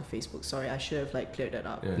I go onto Facebook. Sorry, I should have like cleared that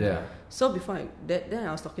up. Yeah. So before then I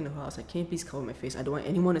was talking to her. I was like, "Can you please cover my face? I don't want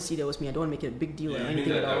anyone to see that was me. I don't want to make it a big deal or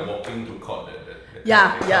anything at all." Walking to court.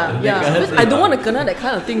 Yeah. Because I don't want to kena that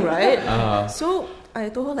kind of thing, right? So I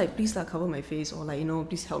told her like, "Please cover my face, or like, you know,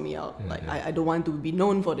 please help me out. I don't want to be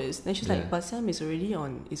known for this." Then she's like, "But Sam, it's already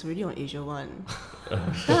on Asia One."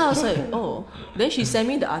 Then I was like, "Oh." Then she sent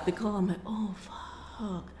me the article. I'm like, "Oh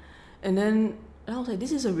fuck." And then I was like,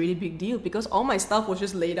 this is a really big deal, because all my stuff was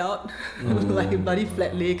just laid out like a bloody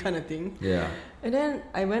flat lay kind of thing. Yeah. And then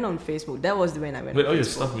I went on Facebook. That was when I went. Wait, on all your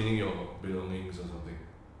Facebook. stuff, meaning your belongings or something?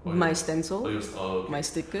 My stencil, okay. my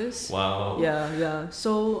stickers. Wow. Yeah.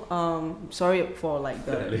 So sorry for like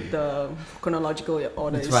the chronological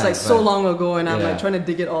order. It's fine, like so long ago, and I'm like trying to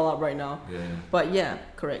dig it all up right now. Yeah. But yeah,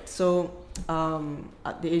 correct. So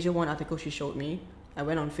the Asia One article she showed me, I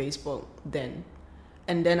went on Facebook then.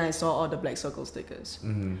 And then I saw all the black circle stickers.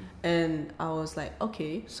 And I was like,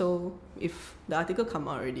 okay, so if the article come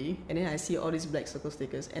out already, and then I see all these black circle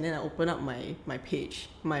stickers, and then I open up my page,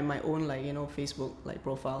 my own like, you know, Facebook like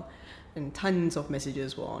profile, and tons of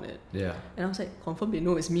messages were on it. Yeah. And I was like, confirm they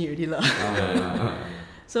know it's me already lah.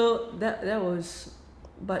 So that was,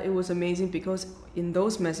 but it was amazing, because in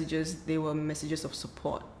those messages, they were messages of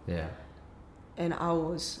support. Yeah. And I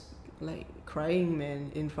was like crying,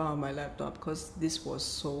 man, in front of my laptop, because this was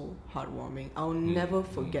so heartwarming. I'll never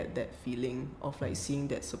forget that feeling of like seeing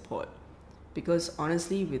that support, because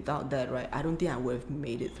honestly, without that, right, I don't think I would have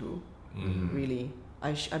made it through. Really,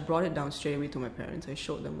 I brought it down straight away to my parents. I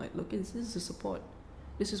showed them like, look, this is the support,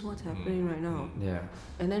 this is what's happening right now. Yeah.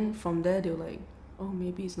 And then from there, they were like, oh,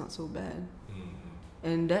 maybe it's not so bad.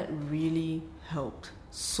 And that really helped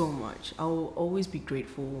so much. I will always be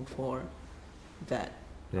grateful for that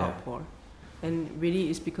outpour. And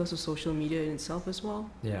really, it's because of social media in itself as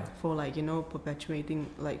well. Yeah. For like, you know, perpetuating,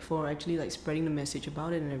 like for actually like spreading the message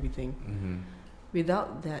about it and everything.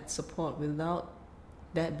 Without that support, without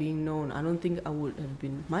that being known, I don't think I would have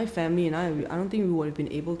been, my family and I don't think we would have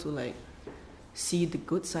been able to like see the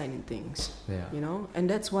good side in things. Yeah. You know? And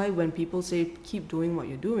that's why when people say keep doing what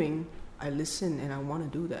you're doing, I listen and I want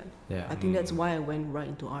to do that. Yeah. I think that's why I went right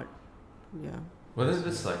into art. Yeah. Well, then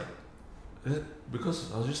it's like,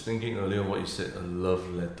 because I was just thinking earlier what you said, a love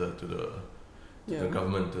letter to the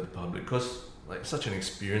government, to the public, because like such an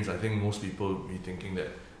experience, I think most people would be thinking that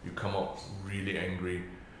you come out really angry.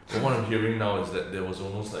 But what I'm hearing now is that there was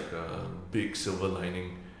almost like a big silver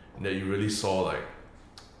lining, and that you really saw like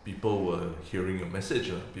people were hearing your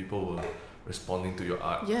message, people were responding to your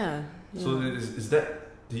art. Yeah. So is that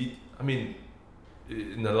I mean,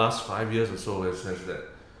 in the last 5 years or so,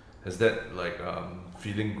 has that like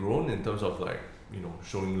feeling grown in terms of like, you know,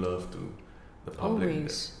 showing love to the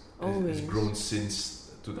public. Always. It's grown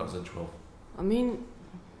since 2012. I mean,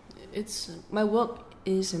 my work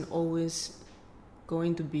is and always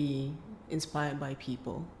going to be inspired by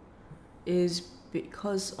people. It is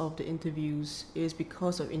because of the interviews, it is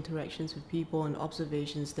because of interactions with people and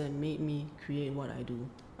observations that made me create what I do.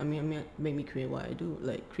 Made me create what I do,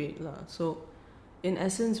 like create lah. So, in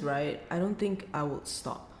essence, right, I don't think I would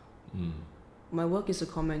stop. My work is a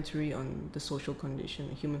commentary on the social condition,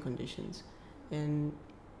 human conditions, and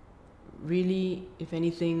really, if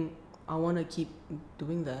anything, I want to keep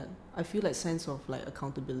doing that. I feel like sense of like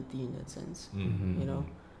accountability in that sense, you know,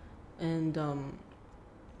 and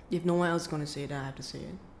if no one else is going to say that, I have to say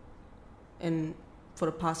it. And for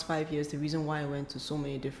the past 5 years, the reason why I went to so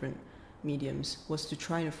many different mediums was to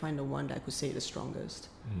try and find the one that I could say the strongest.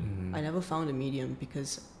 I never found a medium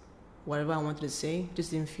because whatever I wanted to say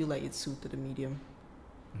just didn't feel like it suited the medium,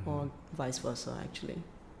 or vice versa, actually.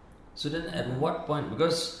 So then at what point,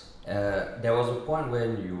 because there was a point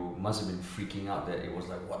when you must have been freaking out that it was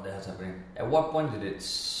like, what the hell's happening? At what point did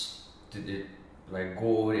it like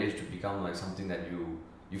go over the edge to become like something that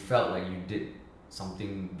you felt like you did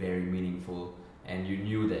something very meaningful and you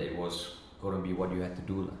knew that it was going to be what you had to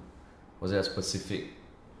do? Was there a specific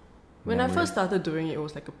When memory? I first started doing it, it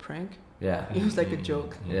was like a prank. Yeah. It was like a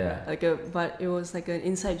joke. Yeah. But it was like an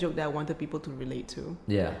inside joke that I wanted people to relate to.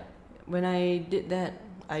 Yeah. When I did that,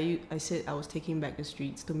 I said I was taking back the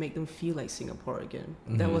streets to make them feel like Singapore again.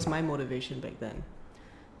 That was my motivation back then.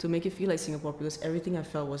 To make it feel like Singapore, because everything I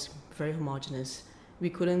felt was very homogenous. We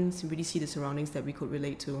couldn't really see the surroundings that we could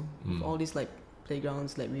relate to. All these like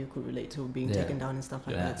playgrounds that we could relate to being taken down and stuff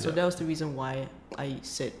like that. So that was the reason why I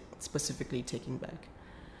said specifically taking back.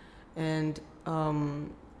 And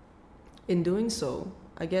in doing so,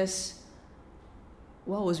 I guess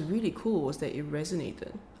what was really cool was that it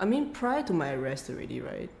resonated. I mean, prior to my arrest already,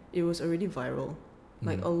 right? It was already viral.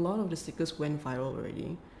 Like a lot of the stickers went viral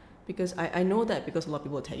already. Because I know that because a lot of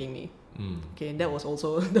people were tagging me. Okay, that was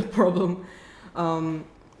also the problem.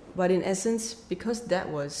 But in essence, because that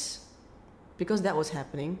was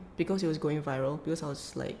happening, because it was going viral, because I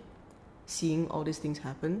was like seeing all these things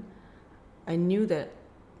happen, I knew that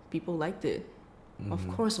people liked it. Of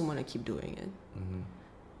course I want to keep doing it.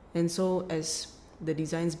 And so as the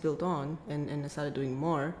designs built on and I started doing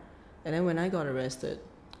more, and then when I got arrested,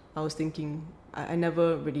 I was thinking, I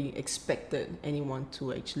never really expected anyone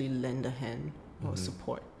to actually lend a hand or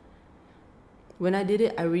support. When I did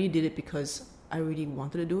it, I really did it because I really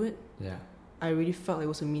wanted to do it. Yeah. I really felt it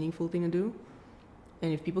was a meaningful thing to do.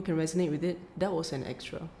 And if people can resonate with it, that was an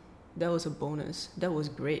extra. That was a bonus. That was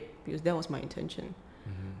great because that was my intention.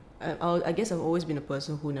 I guess I've always been a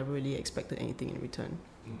person who never really expected anything in return.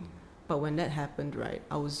 But when that happened, right,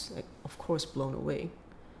 I was, like, of course, blown away.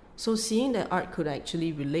 So seeing that art could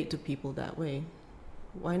actually relate to people that way,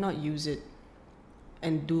 why not use it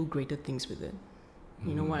and do greater things with it?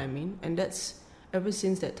 You know what I mean? And that's, ever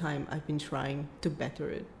since that time, I've been trying to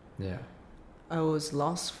better it. Yeah. I was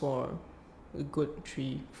lost for a good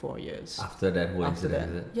 3-4 years. After that whole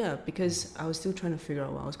incident, is it? Yeah, because I was still trying to figure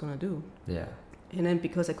out what I was going to do. Yeah. And then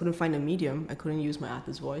because I couldn't find a medium, I couldn't use my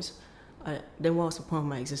artist voice, then what was the point of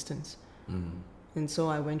my existence? And so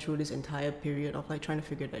I went through this entire period of like trying to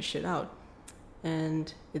figure that shit out.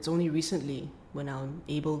 And it's only recently when I'm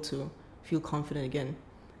able to feel confident again.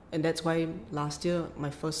 And that's why last year, my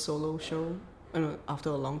first solo show, after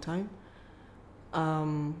a long time,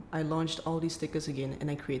 I launched all these stickers again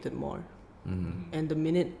and I created more. And the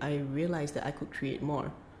minute I realized that I could create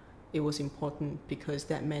more, it was important because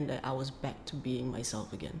that meant that I was back to being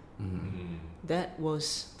myself again. That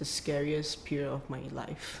was the scariest period of my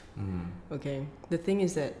life. Okay, the thing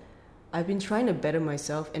is that I've been trying to better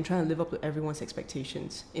myself and trying to live up to everyone's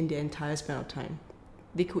expectations in the entire span of time.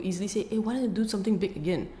 They could easily say, hey, why don't you do something big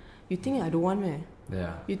again? You think I don't want, man?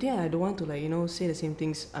 Yeah. You think I don't want to, like, say the same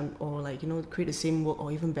things or, like, create the same work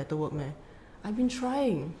or even better work, man? I've been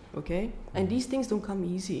trying, okay? And these things don't come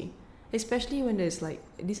easy, especially when there's, like,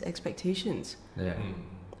 these expectations. Yeah.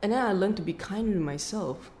 And then I learned to be kind to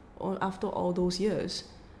myself after all those years.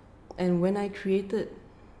 And when I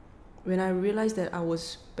realized that I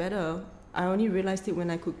was better, I only realized it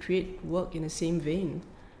when I could create work in the same vein.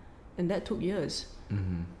 And that took years.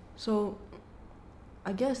 So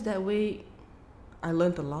I guess that way I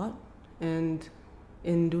learned a lot. And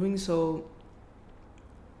in doing so,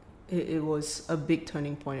 it was a big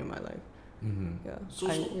turning point in my life.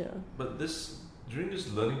 Yeah. But during this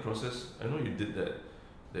learning process, I know you did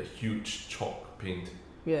that huge chalk paint.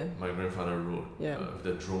 Yeah. My grandfather wrote. Yeah.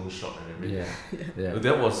 The drone shot and everything. Yeah.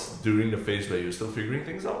 That was during the phase where you're still figuring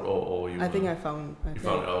things out, or you? I think I found.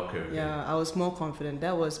 Okay. Yeah, I was more confident.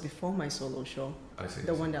 That was before my solo show. I see.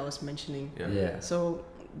 The one that I was mentioning. Yeah. So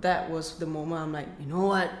that was the moment I'm like, you know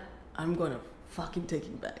what? I'm gonna fucking take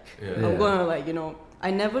it back. Yeah. I'm gonna like, you know,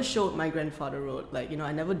 I never showed my grandfather road. Like, you know,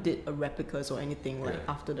 I never did a replicas or anything like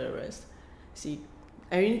after the arrest. See,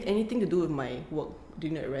 anything to do with my work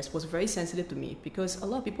during the arrest was very sensitive to me because a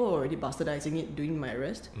lot of people were already bastardizing it during my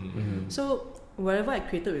arrest. Mm-hmm. So whatever I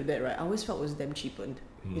created with that, right, I always felt was damn cheapened.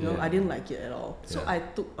 You know, I didn't like it at all. So I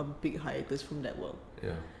took a big hiatus from that work.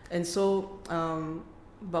 Yeah. And so,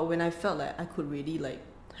 but when I felt like I could really like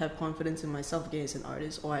have confidence in myself again as an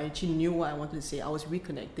artist, or I actually knew what I wanted to say, I was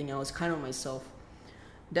reconnecting, I was kind of myself.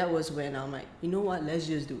 That was when I'm like, you know what, let's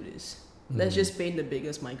just do this. Let's just paint the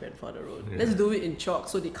biggest my grandfather wrote. Yeah. Let's do it in chalk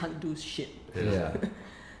so they can't do shit. Yeah.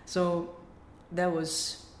 So that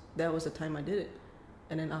was the time I did it.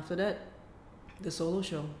 And then after that, the solo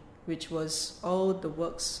show, which was all the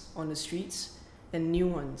works on the streets and new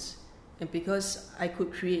ones. And because I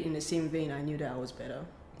could create in the same vein, I knew that I was better.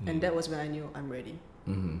 And that was when I knew I'm ready.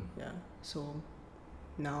 Mm-hmm. Yeah. So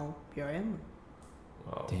now here I am.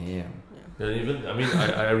 Wow. Damn. Yeah, even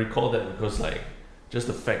I recall that because like just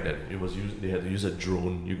the fact that it was they had to use a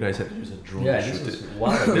drone. You guys had to use a drone to shoot it.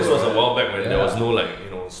 This was a while back when there was no like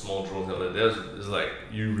small drones out there. It's like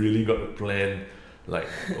you really got to plan like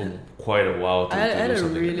quite a while. I had a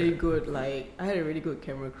really like good I had a really good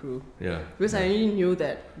camera crew. Yeah. Because I really knew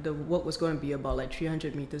that the work was going to be about like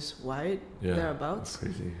 300 meters wide, thereabouts.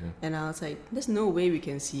 That's crazy. Yeah. And I was like, there's no way we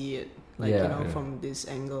can see it, from this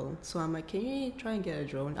angle. So I'm like, can you try and get a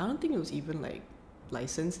drone? I don't think it was even like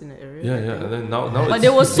licensed in the area. Yeah. And then now but they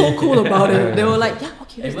were so cool about it. They were like, yeah,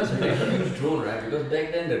 okay. It must be a huge drone, right? Because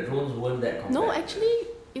back then the drones weren't that compact. No, actually,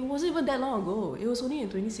 it wasn't even that long ago. It was only in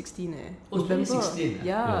 2016. Oh, 2016?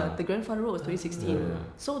 Yeah, the grandfather road was 2016. Yeah.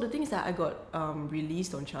 So the thing is that I got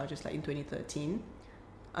released on charges like in 2013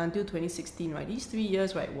 until 2016, right? These 3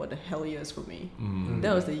 years, right, were the hell years for me.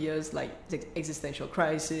 That was the years like existential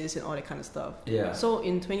crisis and all that kind of stuff. Yeah. So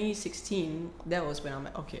in 2016, that was when I'm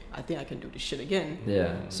like, okay, I think I can do this shit again.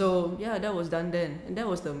 Yeah. So yeah, that was done then, and that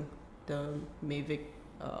was the Mavic.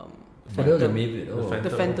 That was the Mavic. The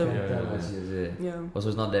Phantom. Yeah. Also,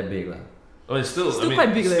 it's not that big, lah. Oh, it's still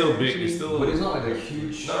quite big. Still big. It's still. But it's not like a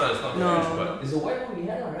huge. No, it's not huge. But it's the white one we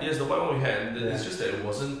had, right? yes, the white one we had. It's just that it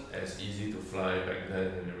wasn't as easy to fly back then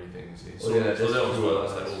and everything. See? So, that was where I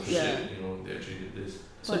was like, oh Yeah. shit, they actually did this.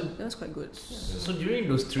 So that was quite good. Yeah. So during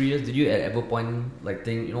those 3 years, did you at ever point like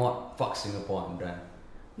think, you know what, fuck Singapore, I'm done?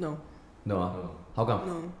 No. No. How come?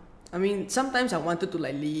 No. I mean, sometimes I wanted to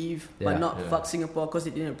like leave, but not fuck Singapore because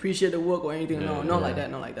they didn't appreciate the work or anything. No, not like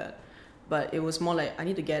that. But it was more like I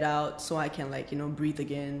need to get out so I can like breathe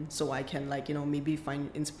again, so I can like maybe find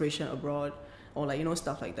inspiration abroad or like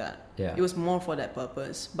stuff like that. Yeah. It was more for that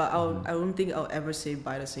purpose. But I don't think I'll ever say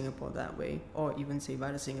bye to Singapore that way, or even say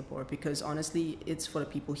bye to Singapore, because honestly, it's for the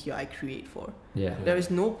people here I create for. Yeah. There is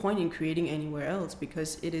no point in creating anywhere else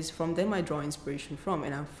because it is from them I draw inspiration from,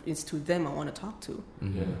 and it's to them I want to talk to.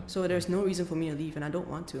 Yeah. So there's no reason for me to leave, and I don't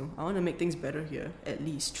want to. I want to make things better here. At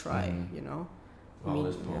least try, Wow,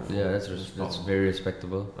 that's powerful. Yeah, that's very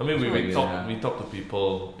respectable. I mean, we talk to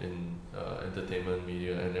people in entertainment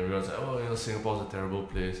media, and everyone's like, oh, Singapore's a terrible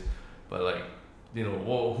place, but like,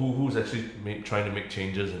 who's actually trying to make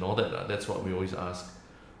changes and all that? That's what we always ask.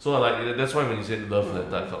 So like, that's why when you said love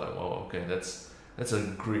letter, I felt like, wow, okay, that's a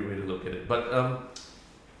great way to look at it. But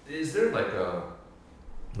is there like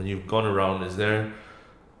when you've gone around, is there,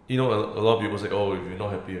 a lot of people say, oh, if you're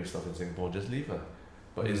not happy with stuff in Singapore, just leave.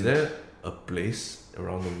 But is there a place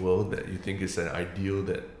around the world that you think is an ideal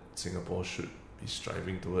that Singapore should be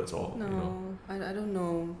striving towards? Or I don't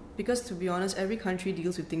know, because to be honest, every country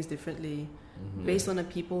deals with things differently based on the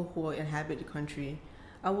people who inhabit the country.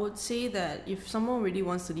 I would say that if someone really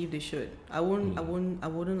wants to leave, they should. I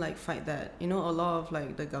wouldn't like fight that. A lot of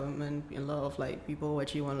like the government, a lot of like people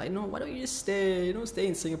actually want like, no, why don't you just stay? Stay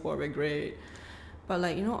in Singapore, we're great. But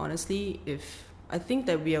like, honestly, I think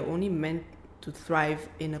that we are only meant to thrive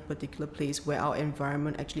in a particular place where our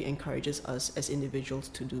environment actually encourages us as individuals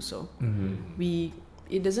to do so.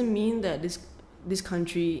 It doesn't mean that this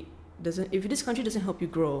country doesn't. If this country doesn't help you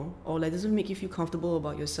grow or like doesn't make you feel comfortable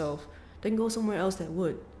about yourself, then go somewhere else that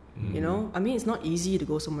would. I mean, it's not easy to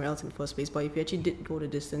go somewhere else in the first place, but if you actually did go the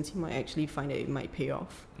distance, you might actually find that it might pay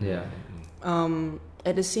off. Yeah.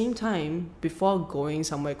 At the same time, before going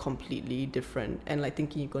somewhere completely different and like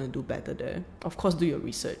thinking you're going to do better there, of course, do your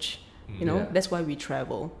research. You know, Yeah. that's why we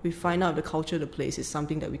travel. We find out the culture of the place is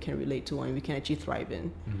something that we can relate to and we can actually thrive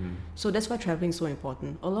in. So that's why traveling is so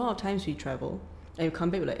important. A lot of times we travel and you come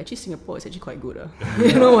back, we're like, actually Singapore is actually quite good.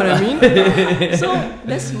 You know what I mean? So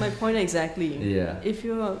that's my point exactly. Yeah. If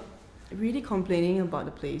you're really complaining about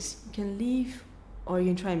the place, you can leave or you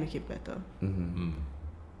can try and make it better.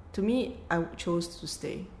 To me, I chose to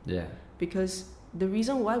stay. Yeah. Because the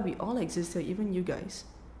reason why we all exist here, even you guys,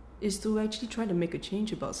 is to actually try to make a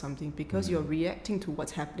change about something because you're reacting to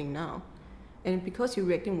what's happening now. And because you're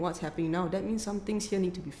reacting to what's happening now, that means some things here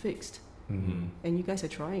need to be fixed. And you guys are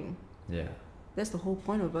trying. Yeah. That's the whole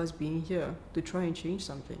point of us being here, to try and change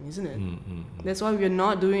something, isn't it? That's why we're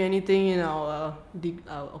not doing anything in our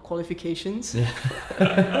qualifications.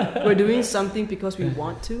 Yeah. We're doing something because we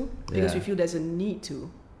want to, because we feel there's a need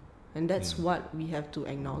to. And that's what we have to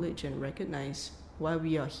acknowledge and recognize why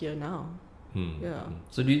we are here now. Yeah.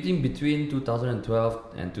 So do you think between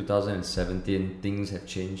 2012 and 2017 things have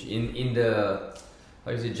changed in the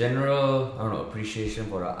general appreciation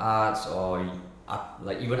for the arts or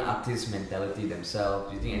like even artist mentality themselves?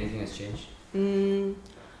 Do you think anything has changed?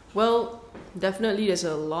 Well, definitely there's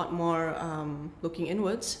a lot more looking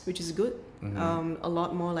inwards, which is good. A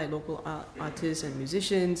lot more like local artists and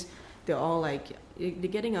musicians. They're all like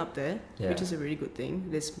they're getting up there, which is a really good thing.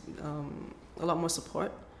 There's a lot more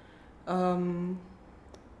support.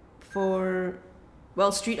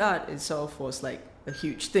 Street art itself was like a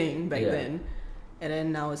huge thing back then, and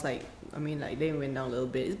then now it's like, I mean, like they went down a little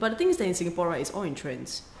bit. But the thing is that in Singapore, right, it's all in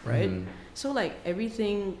trends, right? So like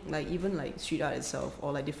everything, like even like street art itself,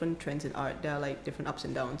 or like different trends in art, there are like different ups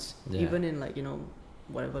and downs, even in like, you know,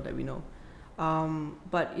 whatever that we know.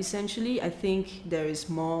 But essentially, I think there is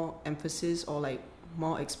more emphasis or like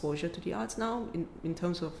more exposure to the arts now in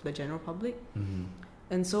terms of the general public.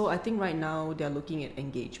 And so I think right now they're looking at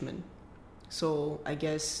engagement. So I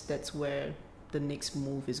guess that's where the next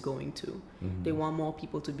move is going to. They want more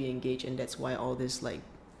people to be engaged, and that's why all this like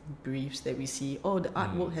briefs that we see, the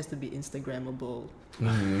artwork has to be Instagrammable.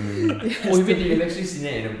 You've actually seen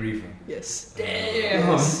it in a brief. Yes.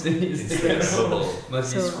 Damn. Instagrammable.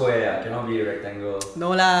 Must be square, cannot be a rectangle. No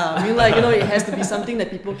lah. I mean, like, you know, it has to be something that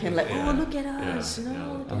people can like, look at us, you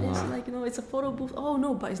know, look at this, like, you know, it's a photo booth. Oh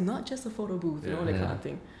no, but it's not just a photo booth, you know, that kind of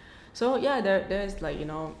thing. So yeah, there's like, you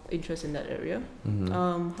know, interest in that area.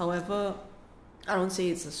 However, I don't say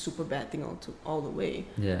it's a super bad thing all the way.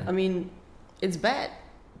 Yeah. I mean, it's bad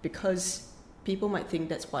because people might think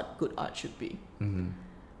that's what good art should be.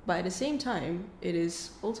 But at the same time, it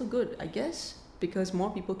is also good, I guess, because more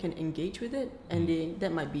people can engage with it, and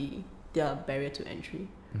that might be their barrier to entry.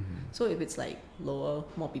 So if it's like lower,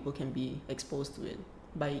 more people can be exposed to it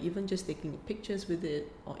by even just taking pictures with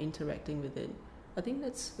it or interacting with it. I think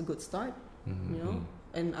that's a good start, you know.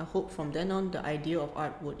 And I hope from then on, the idea of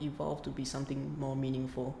art would evolve to be something more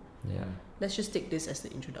meaningful. Yeah. Let's just take this as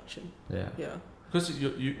the introduction. Yeah. Yeah. Because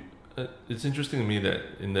it's interesting to me that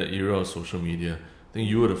in the era of social media, I think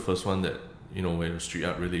you were the first one that, you know, where street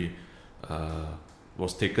art really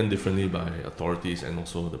was taken differently by authorities and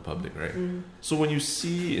also the public, right? So when you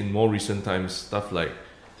see in more recent times stuff like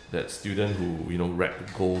that student who, you know,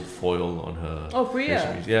 wrapped gold foil on her. Oh,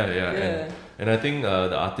 Priya. Yeah. And I think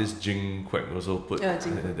the artist Jing Kwek also put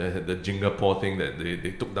the Jingapore thing that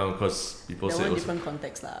they took down because people that said one it was different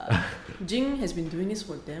context lah. Jing has been doing this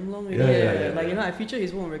for damn long already. Yeah. Like, you know, I featured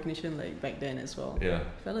his own recognition like back then as well. Yeah.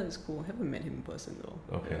 Fella is cool. Haven't met him in person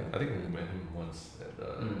though. Okay. I think we met him once at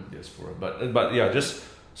the diaspora. But yeah, just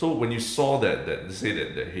so when you saw that say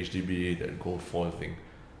that HDB, that gold foil thing,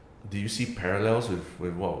 do you see parallels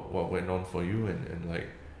with what went on for you and like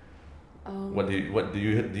what do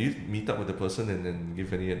you meet up with the person and then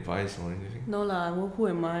give any advice or anything? No lah, who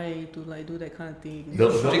am I to like do that kind of thing? The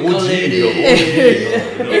OG.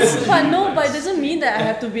 But it doesn't mean that I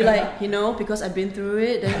have to be like, you know, because I've been through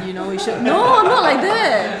it, then, you know, we should. No, I'm not like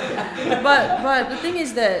that. But the thing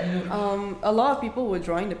is that a lot of people were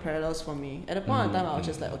drawing the parallels for me. At a point in time, I was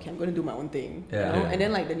just like, okay, I'm going to do my own thing. You know? And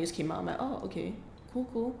then like the news came out, I'm like, oh, okay,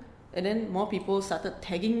 cool. And then more people started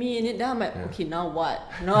tagging me in it. Then I'm like, okay, now what?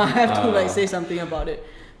 Now I have to like say something about it.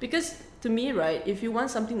 Because to me, right, if you want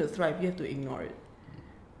something to thrive, you have to ignore it.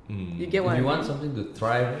 You get what I mean? If you want something to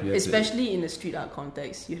thrive, you have especially in the street art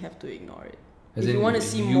context, you have to ignore it. As if you want to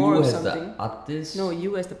see you more of as something, the artist? no,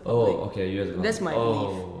 you as the public. Oh, okay, you as the public. That's my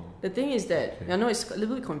belief. The thing is that I know it's a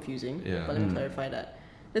little bit confusing, but let me clarify that.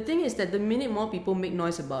 The thing is that the minute more people make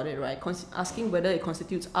noise about it, right, asking whether it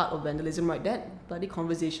constitutes art or vandalism, right, that bloody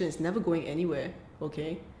conversation is never going anywhere,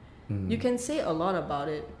 okay? You can say a lot about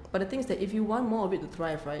it, but the thing is that if you want more of it to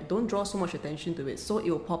thrive, right, don't draw so much attention to it, so it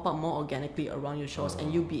will pop up more organically around your shores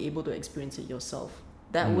and you'll be able to experience it yourself.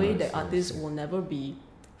 That way, the I artist see. will never be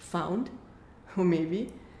found, or maybe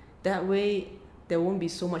that way there won't be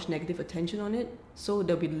so much negative attention on it. So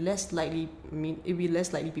there'll be less likely. I mean, it'll be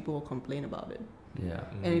less likely people will complain about it. Yeah.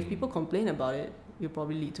 And if people complain about it, it'll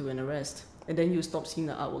probably lead to an arrest, and then you stop seeing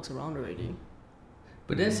the artworks around already.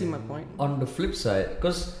 But You then see my point? on the flip side,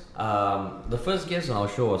 because the first guest on our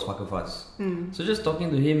show was Fucker Fuzz. So just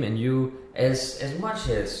talking to him and you, as much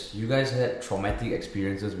as you guys had traumatic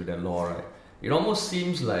experiences with the law, right? It almost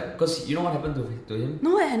seems like, because you know what happened to him?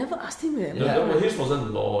 No, I never asked him. Well, his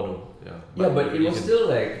wasn't law, though. Yeah, but it was still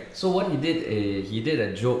like, so what he did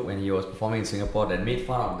a joke when he was performing in Singapore that made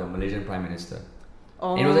fun of the Malaysian Prime Minister.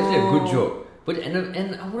 Oh. And it was actually a good joke. But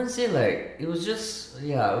and I wouldn't say like, it was just,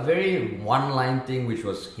 a very one-line thing which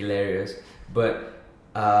was hilarious. But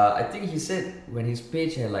I think he said when his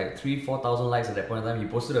page had like 3,000-4,000 likes at that point in time, he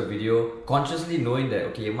posted a video consciously knowing that,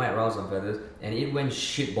 okay, it might rouse some feathers, and it went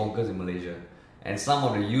shit bonkers in Malaysia. And some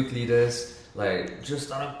of the youth leaders like just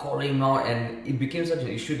started calling him out, and it became such an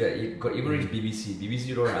issue that it got even reached BBC.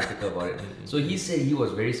 BBC wrote an article about it. So he said he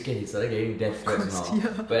was very scared. He started getting death threats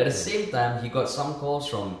now. But at the same time, he got some calls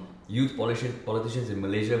from youth politicians in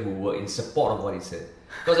Malaysia who were in support of what he said.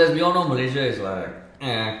 Because as we all know, Malaysia is like,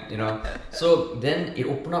 So then it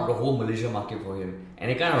opened up the whole Malaysia market for him, and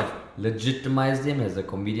it kind of legitimized him as a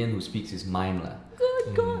comedian who speaks his mind, lah.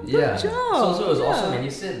 Good God, good job. So it was awesome, and he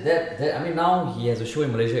said that I mean, now he has a show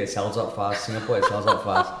in Malaysia, it sells out fast. Singapore, it sells out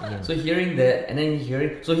fast. So hearing that, and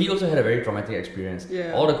then so he also had a very traumatic experience.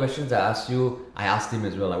 Yeah. All the questions I asked you, I asked him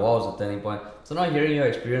as well. Like, what was the turning point? So now hearing your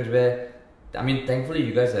experience, where I mean, thankfully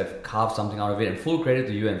you guys have carved something out of it, and full credit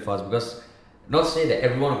to you and Fuzz, because not to say that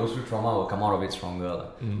everyone who goes through trauma will come out of it stronger,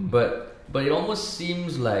 but it almost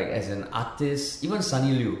seems like as an artist, even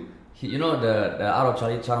Sunny Liu. You know, the Art of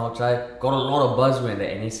Charlie Chan Ho Chai got a lot of buzz when the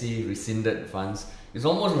NAC rescinded funds. It's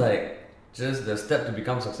almost like just the step to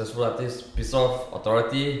become successful artist, piss off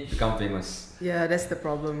authority, become famous. Yeah, that's the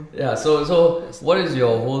problem. Yeah, so what is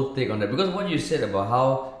your whole take on that? Because what you said about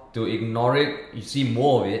how to ignore it, you see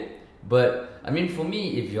more of it. But I mean, for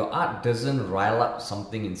me, if your art doesn't rile up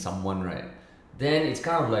something in someone, right, then it's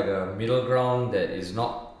kind of like a middle ground that is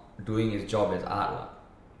not doing its job as art.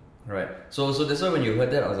 Right. So that's why when you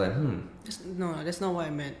heard that, I was like, No, that's not what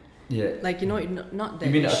I meant. Yeah. Like, not that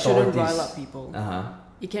You mean it the shouldn't authorities? rile up people. Uh-huh.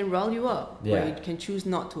 It can rile you up, Yeah. but you can choose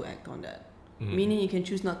not to act on that. Meaning you can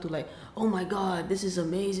choose not to like, oh my God, this is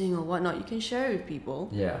amazing or whatnot. You can share it with people,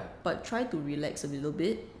 Yeah. but try to relax a little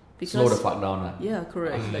bit. Because, Slow the fuck down, lah. Yeah,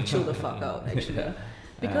 correct. Like chill the fuck out, actually.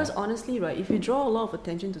 Because honestly, right, if you draw a lot of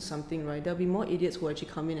attention to something, right, there'll be more idiots who actually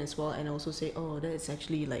come in as well and also say, oh, that's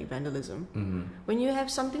actually like vandalism. When you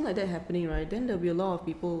have something like that happening, right, then there'll be a lot of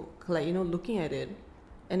people like, looking at it.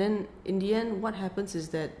 And then in the end, what happens is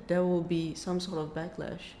that there will be some sort of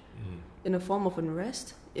backlash in a form of an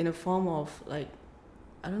arrest, in a form of like,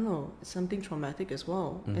 I don't know, something traumatic as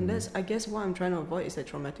well. And that's, I guess, what I'm trying to avoid is that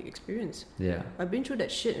traumatic experience. Yeah. I've been through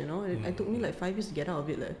that shit, It took me like 5 years to get out of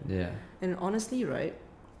it. Yeah. And honestly, right,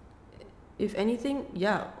 if anything,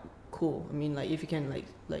 yeah, cool. I mean, like, if you can,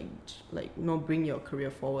 bring your career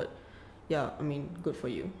forward, yeah, I mean, good for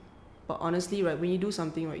you. But honestly, right, when you do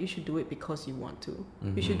something, right, you should do it because you want to.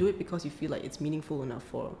 You should do it because you feel like it's meaningful enough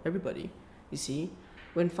for everybody. You see?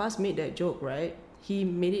 When Fast made that joke, right, he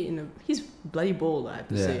made it he's bloody bold, I have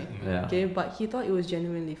to say. Yeah. Okay, but he thought it was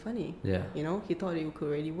genuinely funny. Yeah. He thought it could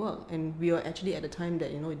really work. And we were actually at the time that,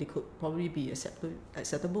 they could probably be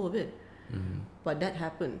acceptable of it. But that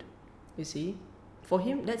happened. You see, for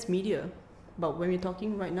him, that's media. But when we're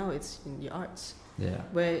talking right now, it's in the arts. Yeah.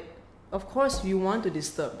 Where, of course, you want to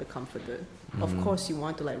disturb the comforted. Of course, you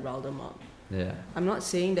want to rile them up. Yeah. I'm not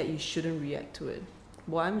saying that you shouldn't react to it.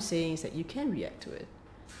 What I'm saying is that you can react to it.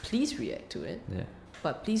 Please react to it. Yeah.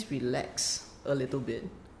 But please relax a little bit.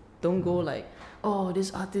 Don't go like, oh,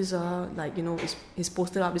 this artist, he's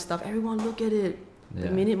posted up his stuff. Everyone look at it. Yeah.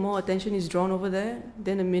 The minute more attention is drawn over there,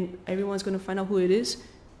 then the minute everyone's going to find out who it is.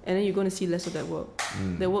 And then you're going to see less of that work.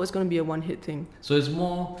 That work is going to be a one-hit thing. So it's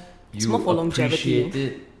more more for longevity. appreciate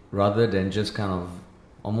it rather than just kind of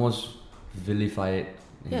almost vilify it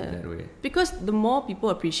in that way. Because the more people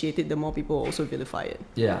appreciate it, the more people also vilify it.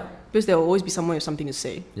 Yeah. Because there will always be someone with something to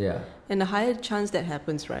say. Yeah. And the higher chance that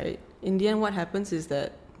happens, right? In the end, what happens is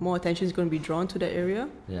that more attention is going to be drawn to that area.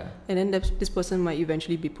 Yeah. And then this person might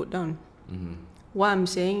eventually be put down. What I'm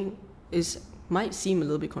saying might seem a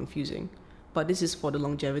little bit confusing. But this is for the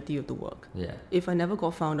longevity of the work. Yeah. If I never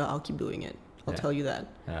got found out, I'll keep doing it. I'll tell you that.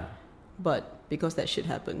 Yeah. But because that shit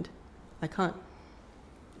happened, I can't.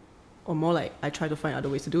 Or more like, I try to find other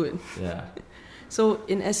ways to do it. Yeah. So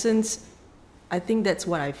in essence, I think that's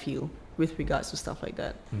what I feel with regards to stuff like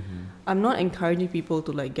that. I'm not encouraging people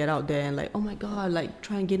to like get out there and like, oh my god, like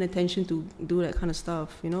try and gain attention to do that kind of stuff.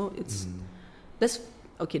 You know, it's that's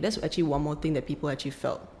actually one more thing that people actually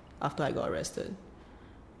felt after I got arrested.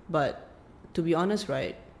 But to be honest,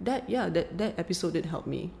 right, that episode did help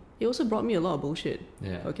me. It also brought me a lot of bullshit.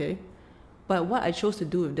 Yeah. Okay. But what I chose to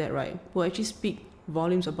do with that, right, will actually speak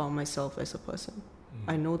volumes about myself as a person.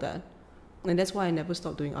 I know that. And that's why I never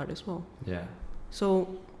stopped doing art as well. Yeah.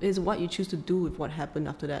 So it's what you choose to do with what happened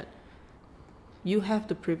after that. You have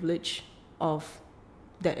the privilege of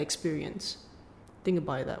that experience. Think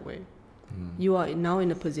about it that way. You are now in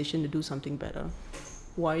a position to do something better.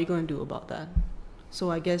 What are you going to do about that? So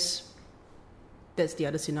I guess that's the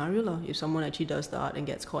other scenario lah. If someone actually does the art and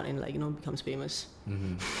gets caught and like, you know, becomes famous,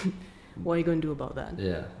 what are you going to do about that?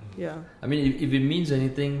 Yeah. Yeah. I mean, if it means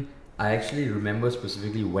anything, I actually remember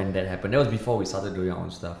specifically when that happened. That was before we started doing our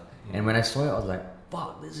own stuff. And when I saw it, I was like,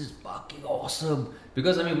 fuck, this is fucking awesome.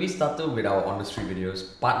 Because, I mean, we started with our on the street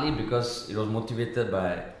videos, partly because it was motivated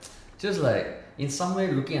by just like, in some way,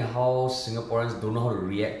 looking at how Singaporeans don't know how to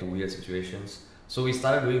react to weird situations. So we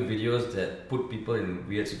started doing videos that put people in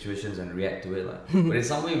weird situations and react to it. But in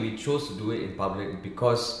some way, we chose to do it in public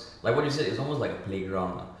because, like what you said, it's almost like a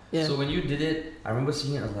playground. Yeah. So when you did it, I remember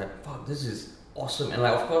seeing it, I was like, fuck, this is awesome. And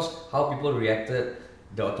like, of course, how people reacted,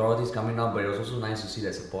 the authorities coming down, but it was also nice to see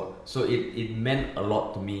that support. So it meant a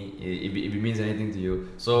lot to me, if it means anything to you.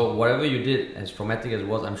 So whatever you did, as traumatic as it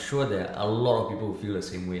was, I'm sure there are a lot of people who feel the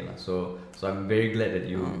same way. So I'm very glad that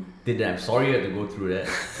you did that. I'm sorry you had to go through that.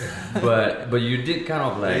 but you did kind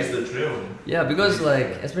of like... Blaze the trail. Yeah, because like,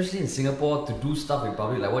 especially in Singapore, to do stuff in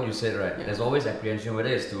public, like what you said, right? There's always apprehension, whether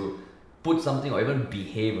it's to put something or even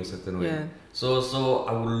behave a certain way. Yeah. So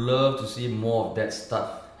I would love to see more of that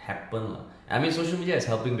stuff happen. I mean, social media is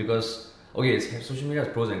helping because, okay, social media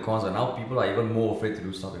has pros and cons, and now people are even more afraid to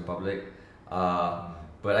do stuff in public.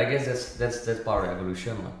 But I guess that's part of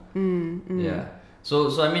evolution. Yeah.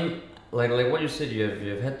 So I mean, like what you said, you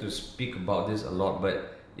have had to speak about this a lot,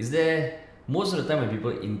 but is there, most of the time when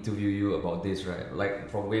people interview you about this, right, like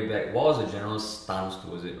from way back, what was the general stance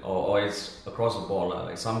towards it? Or it's across the board,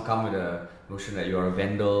 like some come with a notion that you're a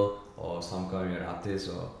vandal, or some come with an artist,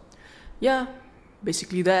 or... Yeah,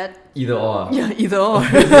 basically that. Either or. Yeah, either or.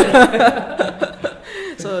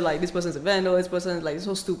 So like, this person's a vandal, this person's like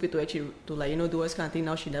so stupid to actually to like, you know, do this kind of thing.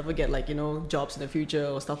 Now she never get like, you know, jobs in the future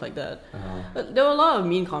or stuff like that. There were a lot of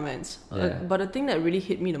mean comments. But the thing that really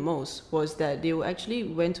hit me the most was that they actually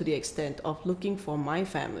went to the extent of looking for my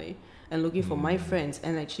family and looking for my friends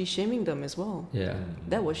and actually shaming them as well. Yeah.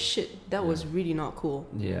 That was shit. That was really not cool.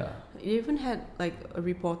 Yeah. They even had like a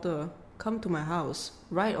reporter come to my house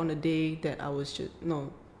right on the day that I was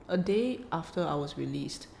a day after I was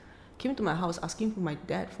released. Came to my house asking for my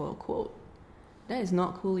dad for a quote. That is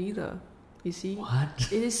not cool either. You see? What?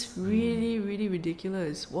 It is really, really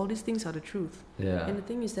ridiculous. All these things are the truth. Yeah. And the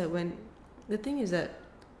thing is that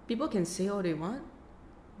people can say all they want,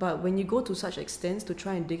 but when you go to such extents to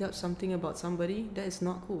try and dig up something about somebody, that is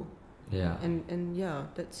not cool. Yeah. And yeah,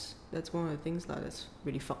 that's one of the things that's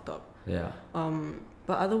really fucked up. Yeah.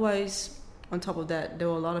 But otherwise, on top of that, there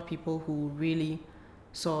were a lot of people who really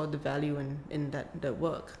saw the value in that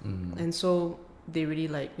work. And so they really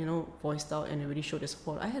like, you know, voiced out and they really showed their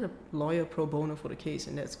support. I had a lawyer pro bono for the case,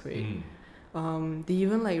 and that's great. They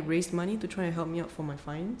even like raised money to try and help me out for my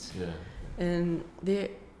fines. Yeah. And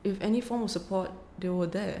they, if any form of support, they were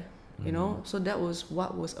there, you know. So that was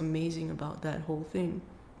what was amazing about that whole thing,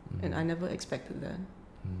 and I never expected that.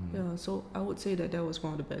 Yeah, so I would say that was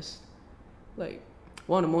one of the best, like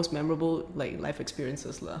one of the most memorable like life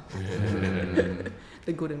experiences lah.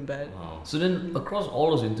 The good and bad. Wow. So then, across all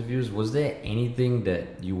those interviews, was there anything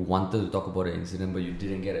that you wanted to talk about an incident but you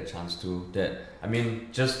didn't get a chance to? That, I mean,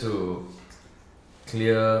 just to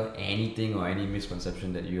clear anything or any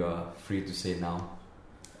misconception that you are free to say now,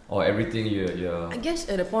 or everything you're... I guess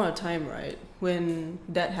at a point of time, right, when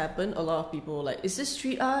that happened, a lot of people were like, is this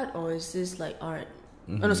street art or is this like art?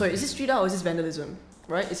 Oh no, sorry, is this street art or is this vandalism?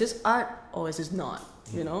 Right? Is this art or is this not?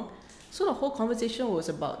 You know? So the whole conversation was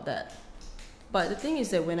about that. But the thing is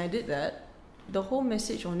that when I did that, the whole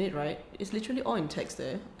message on it, right, is literally all in text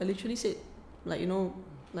there. I literally said, like, you know,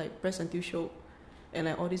 like press until show and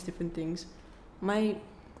like all these different things. My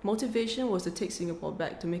motivation was to take Singapore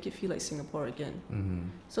back, to make it feel like Singapore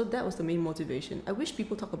again. So that was the main motivation. I wish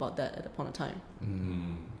people talk about that at that point of time.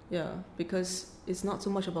 Yeah, because it's not so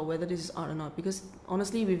much about whether this is art or not, because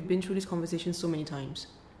honestly, we've been through this conversation so many times.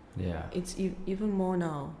 Yeah. It's even more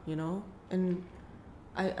now, you know? And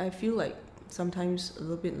I feel like sometimes a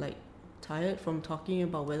little bit like tired from talking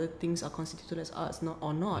about whether things are constituted as arts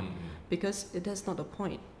or not, because that's not the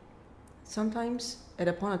point. sometimes at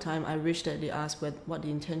a point of time, I wish that they asked what the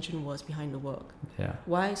intention was behind the work. Yeah.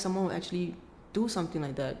 Why someone would actually do something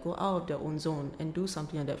like that, go out of their own zone and do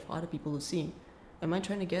something like that for other people to see. Am I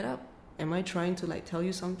trying to get up? Am I trying to like tell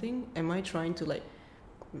you something? Am I trying to like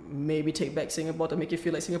maybe take back Singapore to make you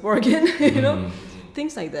feel like Singapore again? You know,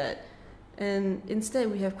 things like that. And instead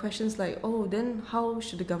we have questions like, oh, then how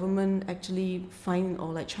should the government actually fine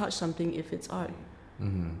or like charge something if it's art?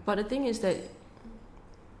 But the thing is that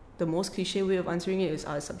the most cliche way of answering it is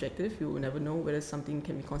art is subjective. You will never know whether something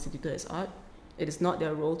can be constituted as art. It is not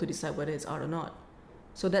their role to decide whether it's art or not.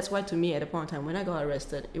 So that's why to me at a point in time when I got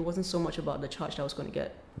arrested, it wasn't so much about the charge that I was going to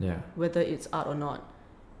get, whether it's art or not.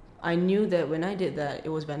 I knew that when I did that, it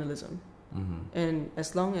was vandalism. And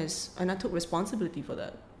as long as, and I took responsibility for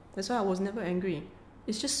that. That's why I was never angry.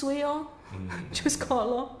 It's just sway all, just call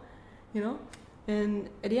law, you know? And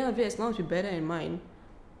at the end of it, as long as we bear that in mind,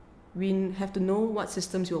 we have to know what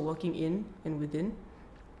systems you're working in and within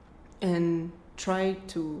and try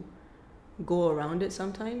to go around it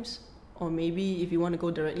sometimes. Or maybe if you want to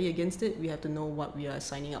go directly against it, we have to know what we are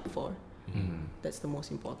signing up for. That's the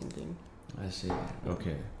most important thing. I see.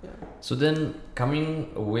 Okay. Yeah. So then, coming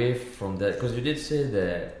away from that, because you did say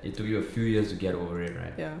that it took you a few years to get over it,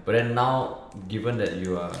 right? Yeah. But then now, given that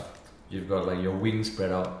you've got like your wings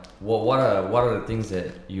spread out, what are the things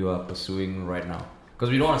that you are pursuing right now? Because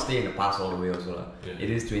we don't want to stay in the past all the way also. It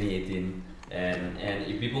is 2018, and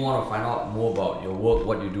if people want to find out more about your work,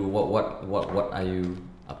 what you do, what are you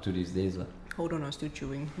up to these days? Hold on, I'm still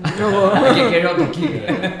chewing. I can carry on talking.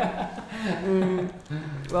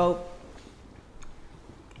 Well,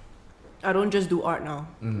 I don't just do art now.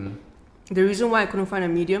 The reason why I couldn't find a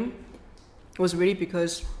medium was really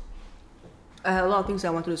because I had a lot of things I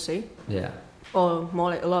wanted to say. Yeah. Or more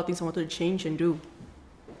like a lot of things I wanted to change and do.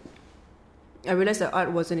 I realized that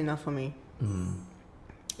art wasn't enough for me.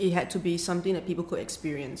 It had to be something that people could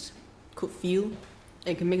experience, could feel,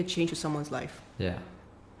 and can make a change to someone's life. Yeah.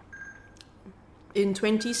 In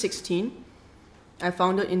 2016, I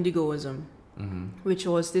founded INDIGOISM, which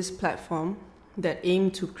was this platform that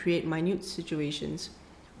aimed to create minute situations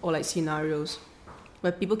or like scenarios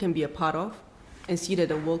where people can be a part of and see that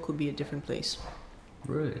the world could be a different place.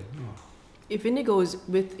 Really? With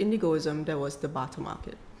INDIGOISM, there was the barter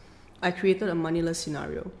market. I created a moneyless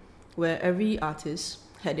scenario where every artist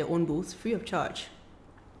had their own booth free of charge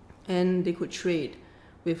and they could trade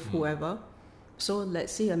with whoever. So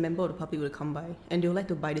let's say a member of the public would come by and they would like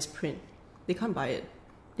to buy this print. They can't buy it.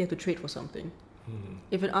 They have to trade for something.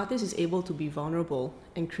 If an artist is able to be vulnerable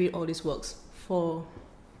and create all these works for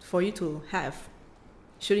you to have,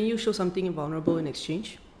 shouldn't you show something vulnerable in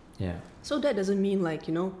exchange? Yeah. So that doesn't mean like,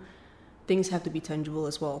 you know, things have to be tangible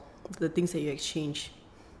as well. The things that you exchange.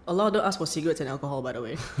 A lot of them ask for cigarettes and alcohol, by the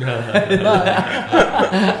way.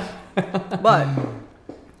 but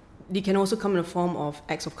they can also come in the form of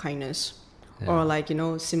acts of kindness. Or like, you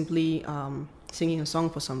know, simply singing a song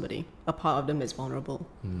for somebody, a part of them that's vulnerable.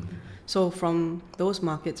 So from those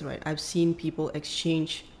markets, right, I've seen people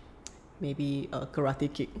exchange maybe a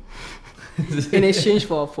karate kick in exchange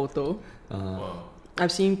for a photo. Wow.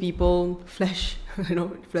 I've seen people flash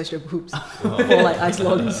their boobs for like ice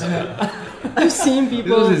lollies. I've seen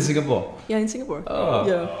people... This was in Singapore? Yeah, in Singapore. Oh.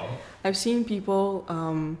 Yeah. I've seen people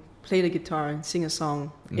play the guitar and sing a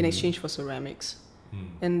song in exchange for ceramics.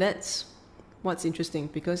 And that's what's interesting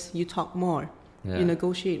because you talk more, you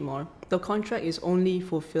negotiate more. The contract is only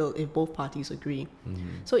fulfilled if both parties agree.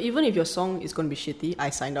 So even if your song is going to be shitty, I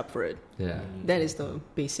signed up for it. That is the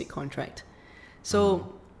basic contract.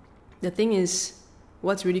 So the thing is,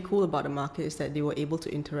 what's really cool about the market is that they were able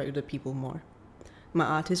to interact with the people more. My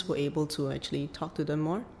artists were able to actually talk to them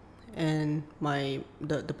more, and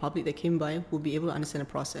the public that came by will be able to understand the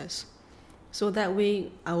process. So that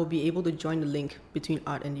way, I will be able to join the link between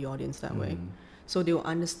art and the audience that way. So they will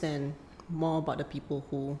understand more about the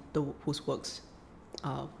people whose works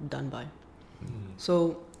are done by.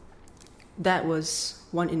 So that was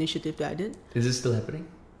one initiative that I did. Is it still happening?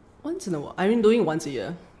 Once in a while. I've been doing it once a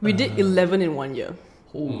year. We did 11 in 1 year.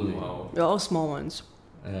 Holy. Wow. They're all small ones.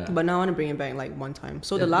 But now I want to bring it back like one time.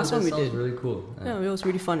 So the last one we did... really cool. Yeah, it was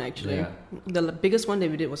really fun actually. The biggest one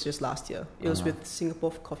that we did was just last year. It was with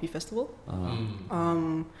Singapore Coffee Festival.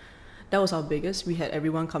 That was our biggest. We had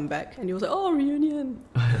everyone come back and it was like, oh, reunion.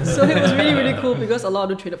 So it was really, really cool because a lot of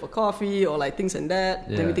them traded for coffee or like things and that,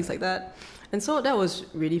 things like that. And so that was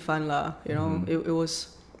really fun lah. You know, it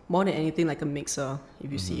was more than anything like a mixer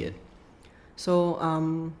if you see it. So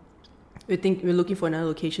we're looking for another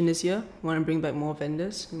location this year. We want to bring back more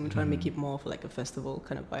vendors and we're trying to make it more of like a festival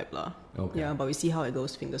kind of vibe lah. Yeah, but we see how it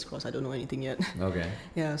goes. Fingers crossed. I don't know anything yet. Okay.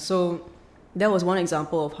 Yeah, so that was one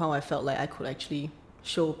example of how I felt like I could actually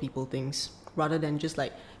show people things rather than just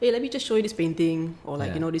like, hey, let me just show you this painting, or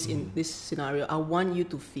like, this in this scenario. I want you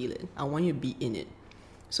to feel it. I want you to be in it.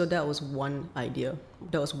 So that was one idea.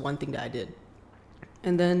 That was one thing that I did.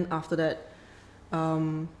 And then after that,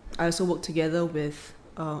 I also worked together with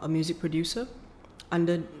a music producer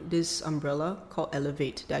under this umbrella called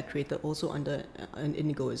Elevate that I created also under an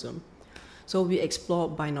INDIGOISM. So we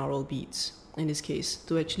explored binaural beats in this case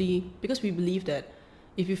to actually, because we believe that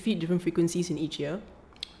if you feed different frequencies in each ear,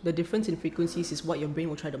 the difference in frequencies is what your brain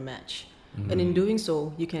will try to match. And in doing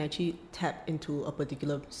so, you can actually tap into a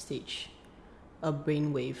particular stage, a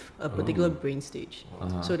brain wave, a particular brain stage.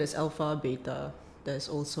 So there's alpha, beta, there's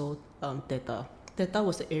also theta. Theta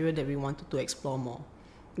was the area that we wanted to explore more.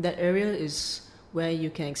 That area is where you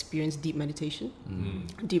can experience deep meditation,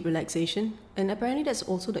 deep relaxation, and apparently that's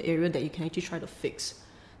also the area that you can actually try to fix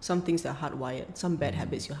some things that are hardwired, some bad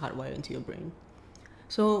habits you hardwire into your brain.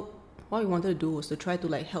 So what we wanted to do was to try to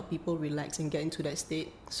like help people relax and get into that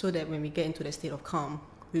state, so that when we get into that state of calm,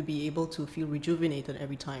 we'll be able to feel rejuvenated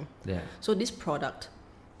every time. Yeah. So this product,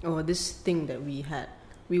 or this thing that we had,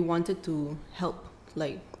 we wanted to help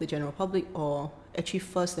like the general public, or actually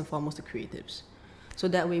first and foremost the creatives. So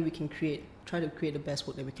that way we can try to create the best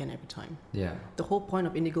work that we can every time. Yeah. The whole point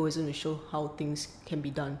of INDIGOISM is to show how things can be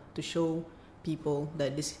done, to show people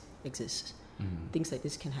that this exists, things like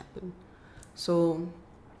this can happen. So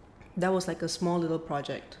that was like a small little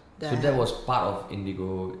project. So that was part of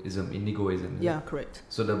INDIGOISM. Yeah, correct.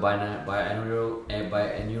 So the binaural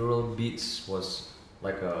beats was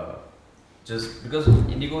like a, just because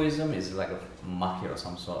INDIGOISM is like a market or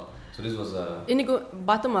some sort. So this was a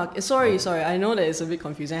bottom market. Sorry. I know that it's a bit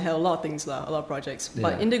confusing. I had a lot of things, a lot of projects.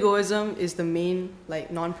 But INDIGOISM is the main like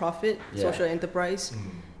non-profit social enterprise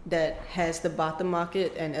that has the bottom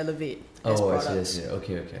market and Elevate as products. I see.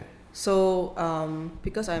 Okay. So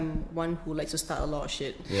because I'm one who likes to start a lot of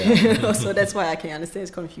shit, so that's why I can understand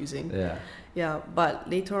it's confusing. Yeah. But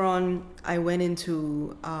later on, I went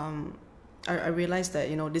into I realized that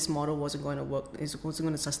this model wasn't going to work. It wasn't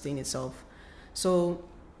going to sustain itself. So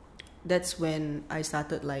that's when I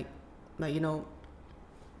started like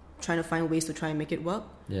trying to find ways to try and make it work.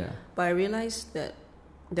 Yeah. But I realized that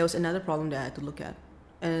there was another problem that I had to look at,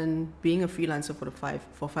 and being a freelancer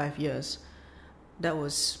for 5 years, that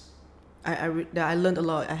was I learned a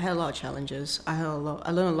lot. I had a lot of challenges. I learned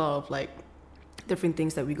a lot of like different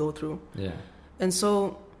things that we go through. Yeah. And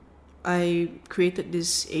so I created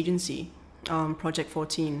this agency, Project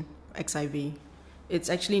XIV. It's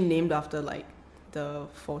actually named after like the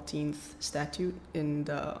 14th statute in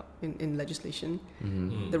legislation,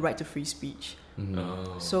 the right to free speech.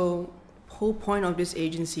 So whole point of this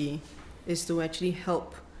agency is to actually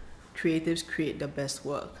help creatives create their best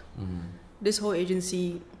work. This whole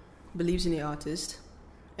agency believes in the artist,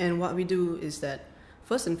 and what we do is that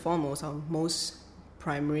first and foremost, our most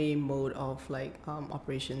primary mode of like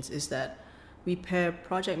operations is that we pair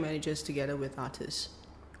project managers together with artists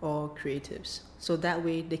or creatives, so that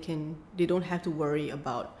way they don't have to worry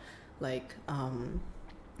about like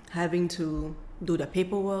having to do their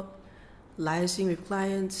paperwork, liaising with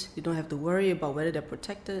clients. They don't have to worry about whether they're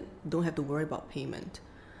protected, don't have to worry about payment.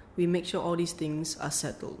 We make sure all these things are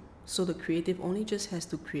settled, so the creative only just has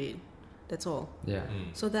to create. That's all. Yeah.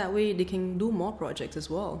 So that way they can do more projects as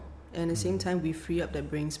well, and at the same time we free up their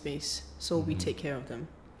brain space, so we take care of them.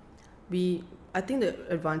 I think the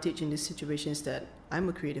advantage in this situation is that I'm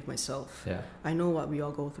a creative myself. Yeah. I know what we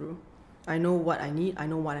all go through. I know what I need. I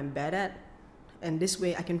know what I'm bad at. And this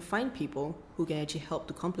way I can find people who can actually help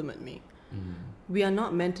to complement me. We are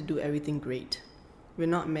not meant to do everything great. We're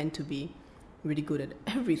not meant to be really good at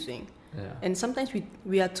everything. Yeah. And sometimes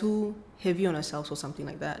we are too heavy on ourselves or something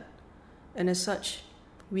like that. And as such,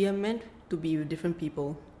 we are meant to be with different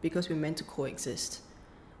people because we're meant to coexist.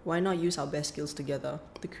 Why not use our best skills together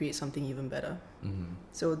to create something even better?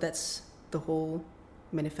 So that's the whole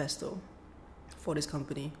manifesto for this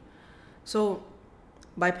company. So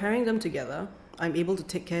by pairing them together, I'm able to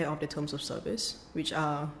take care of the terms of service, which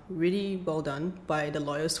are really well done by the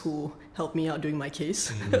lawyers who helped me out during my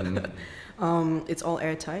case. It's all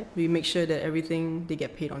airtight. We make sure that everything, they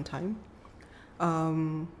get paid on time.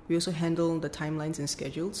 We also handle the timelines and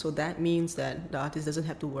schedules, so that means that the artist doesn't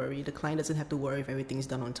have to worry, the client doesn't have to worry if everything is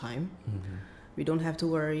done on time. We don't have to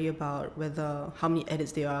worry about how many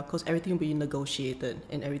edits there are, because everything will be negotiated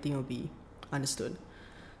and everything will be understood.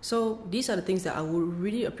 So these are the things that I would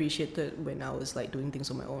really appreciate when I was like doing things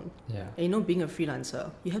on my own. Yeah. And being a freelancer,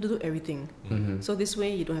 you have to do everything. So this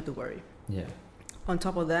way you don't have to worry. Yeah. On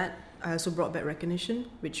top of that, I also brought back Recognition,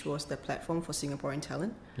 which was the platform for Singaporean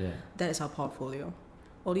talent. Yeah. That is our portfolio.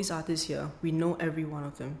 all these artists here, we know every one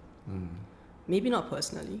of them. Maybe not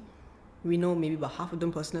personally. We know maybe about half of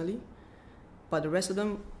them personally, but the rest of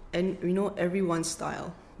them, and we know everyone's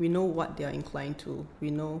style. We know what they are inclined to.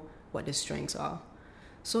 We know what their strengths are.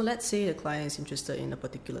 So let's say the client is interested in a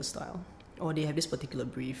particular style, or they have this particular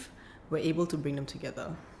brief. We're able to bring them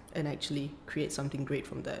together and actually create something great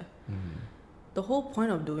from there. The whole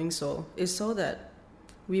point of doing so is so that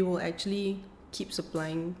we will actually keep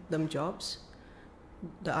supplying them jobs.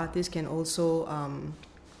 The artists can also,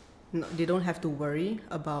 they don't have to worry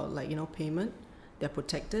about payment. They're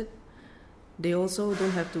protected. They also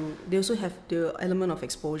don't have to. They also have the element of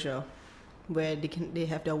exposure, where they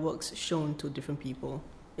have their works shown to different people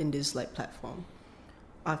in this platform.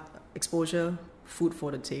 Art exposure, food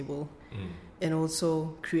for the table, and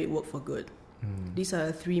also create work for good. These are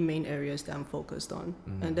the three main areas that I'm focused on,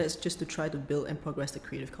 and that's just to try to build and progress the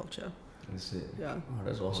creative culture. That's it. Yeah. Oh,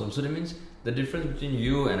 that's awesome. So that means the difference between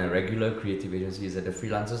you and a regular creative agency is that the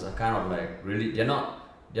freelancers are kind of really they're not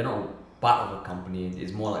part of a company.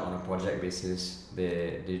 It's more on a project basis.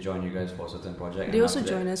 They join you guys for a certain project. They also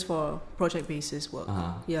join us for project basis work.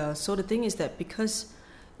 Yeah. So the thing is that because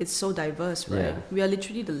it's so diverse, right? We are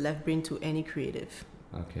literally the left brain to any creative.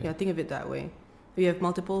 Okay. Yeah, think of it that way. We have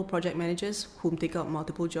multiple project managers whom take up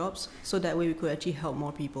multiple jobs, so that way we could actually help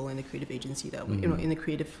more people in the creative agency that way, in the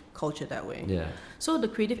creative culture that way. Yeah. So the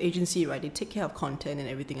creative agency, right, they take care of content and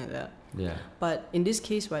everything like that. Yeah. But in this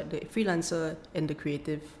case, right, the freelancer and the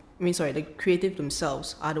creative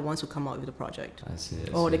themselves are the ones who come out with the project. I see.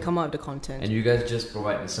 They come out with the content. And you guys just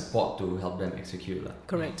provide the support to help them execute.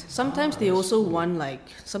 Correct. Sometimes they also want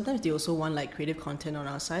creative content on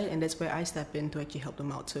our side, and that's where I step in to actually help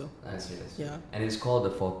them out too. I see. Yeah. And it's called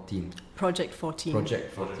the 14. Project 14.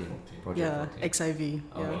 Project 14. Yeah, XIV.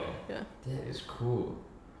 Oh, yeah. wow. Yeah. That is cool.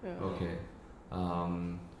 Yeah. Okay.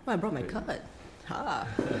 I brought my card.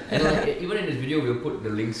 And even in this video, we'll put the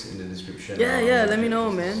links in the description. Yeah. Let me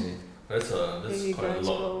know, man. That's quite a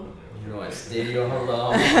lot. You know, I stereo.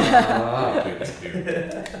 Hello.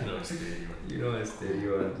 You know, I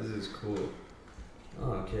stereo. This is cool.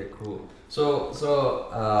 Oh, okay, cool. So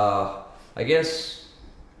I guess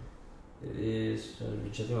it is.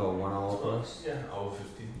 We're chatting about 1 hour plus. Yeah, hour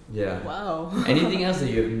 15. Yeah. Wow. Anything else that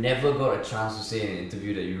you've never got a chance to say in an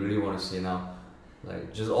interview that you really want to say now?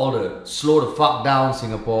 Just all the slow the fuck down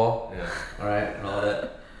Singapore. Yeah. Alright, and all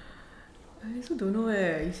that. I also don't know.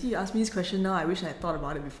 You see, you asked me this question now. I wish I had thought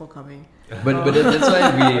about it before coming. But that's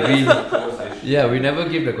why we never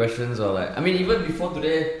give the questions or even before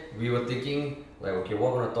today we were thinking okay,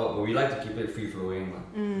 what we're gonna talk, but we like to keep it free flowing.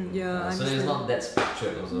 So it's not that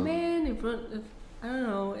structured also. Man, if I don't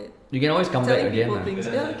know. You can always come back again. Things.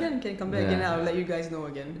 Yeah, can come back again. I'll let you guys know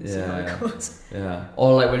again. See how it goes. Yeah.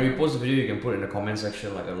 Or when we post a video, you can put in the comment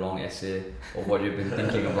section a long essay of what you've been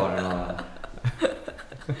thinking about and all that.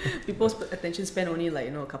 People's attention span only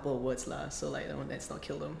a couple of words so let's not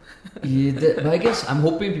kill them. But I guess I'm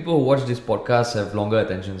hoping people who watch this podcast have longer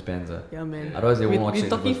attention spans. Yeah, man. Otherwise they won't watch it. We're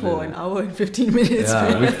talking for an hour and 15 minutes.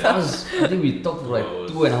 Yeah, with us, I think we talked for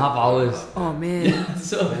 2.5 hours. Oh man.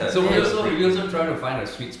 So we also trying to find a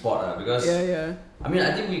sweet spot because I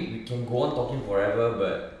think we can go on talking forever,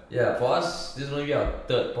 but yeah, for us this is only our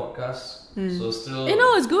third podcast, so still.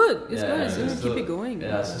 It's good. It's good. Keep it going.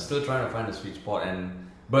 Yeah, so still trying to find a sweet spot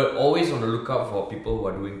but always on the lookout for people who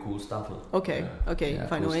are doing cool stuff. Okay.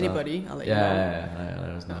 If I know anybody, I'll let you know. Let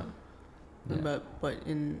us know. Yeah. But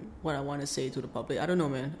in what I want to say to the public, I don't know,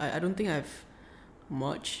 man. I don't think I have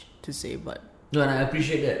much to say, but no, and I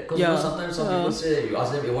appreciate that because sometimes some people say you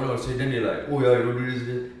ask them what to say, then they're like, oh yeah, you don't do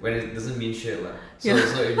this when it doesn't mean shit So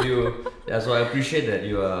if you so I appreciate that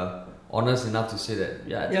you are honest enough to say that.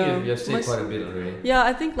 I think you have said quite a bit already. Yeah,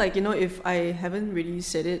 I think if I haven't really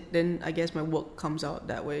said it, then I guess my work comes out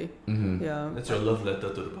that way. Yeah, that's your love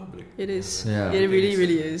letter to the public. It is. It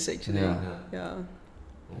really is actually. Yeah.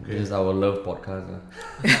 Okay. This is our love podcast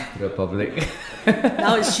to the public.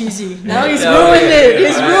 Now it's cheesy. Now he's ruined it.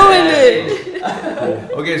 He's ruined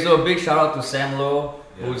it. Okay, so a big shout out to Sam Low,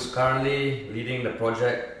 who's currently leading the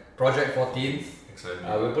Project 14.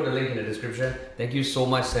 We'll put a link in the description. Thank you so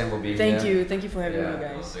much, Sam, for being here. Thank you for having me,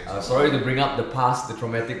 guys. Sorry to bring up the past, the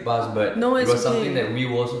traumatic past, but it was something that we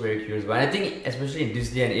were also very curious about. And I think, especially in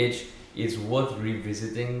this day and age, it's worth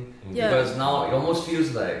revisiting because now it almost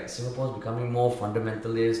feels like Singapore's becoming more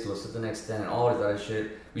fundamentalist to a certain extent and all this other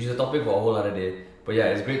shit, which is a topic for a whole other day. But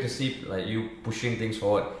it's great to see you pushing things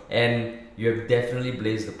forward, and you have definitely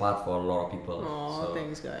blazed the path for a lot of people.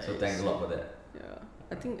 Thanks, guys. So thanks a lot for that.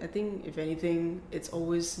 I think if anything, it's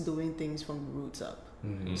always doing things from the roots up.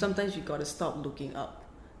 Sometimes you gotta stop looking up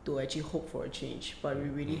to actually hope for a change, but we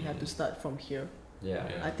really have to start from here. Yeah.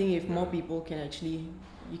 Yeah. I think if more people can actually,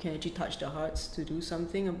 you can actually touch their hearts to do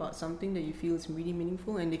something about something that you feel is really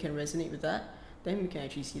meaningful and they can resonate with that, then we can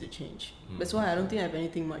actually see the change. That's why I don't think I have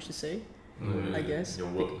anything much to say. I guess your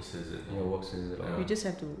work says it. Your work says it. we just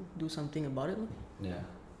have to do something about it. Yeah.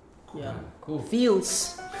 Yeah. Cool.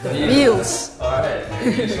 Feels. The feels. Alright.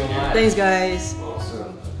 Thank you so much. Thanks, guys.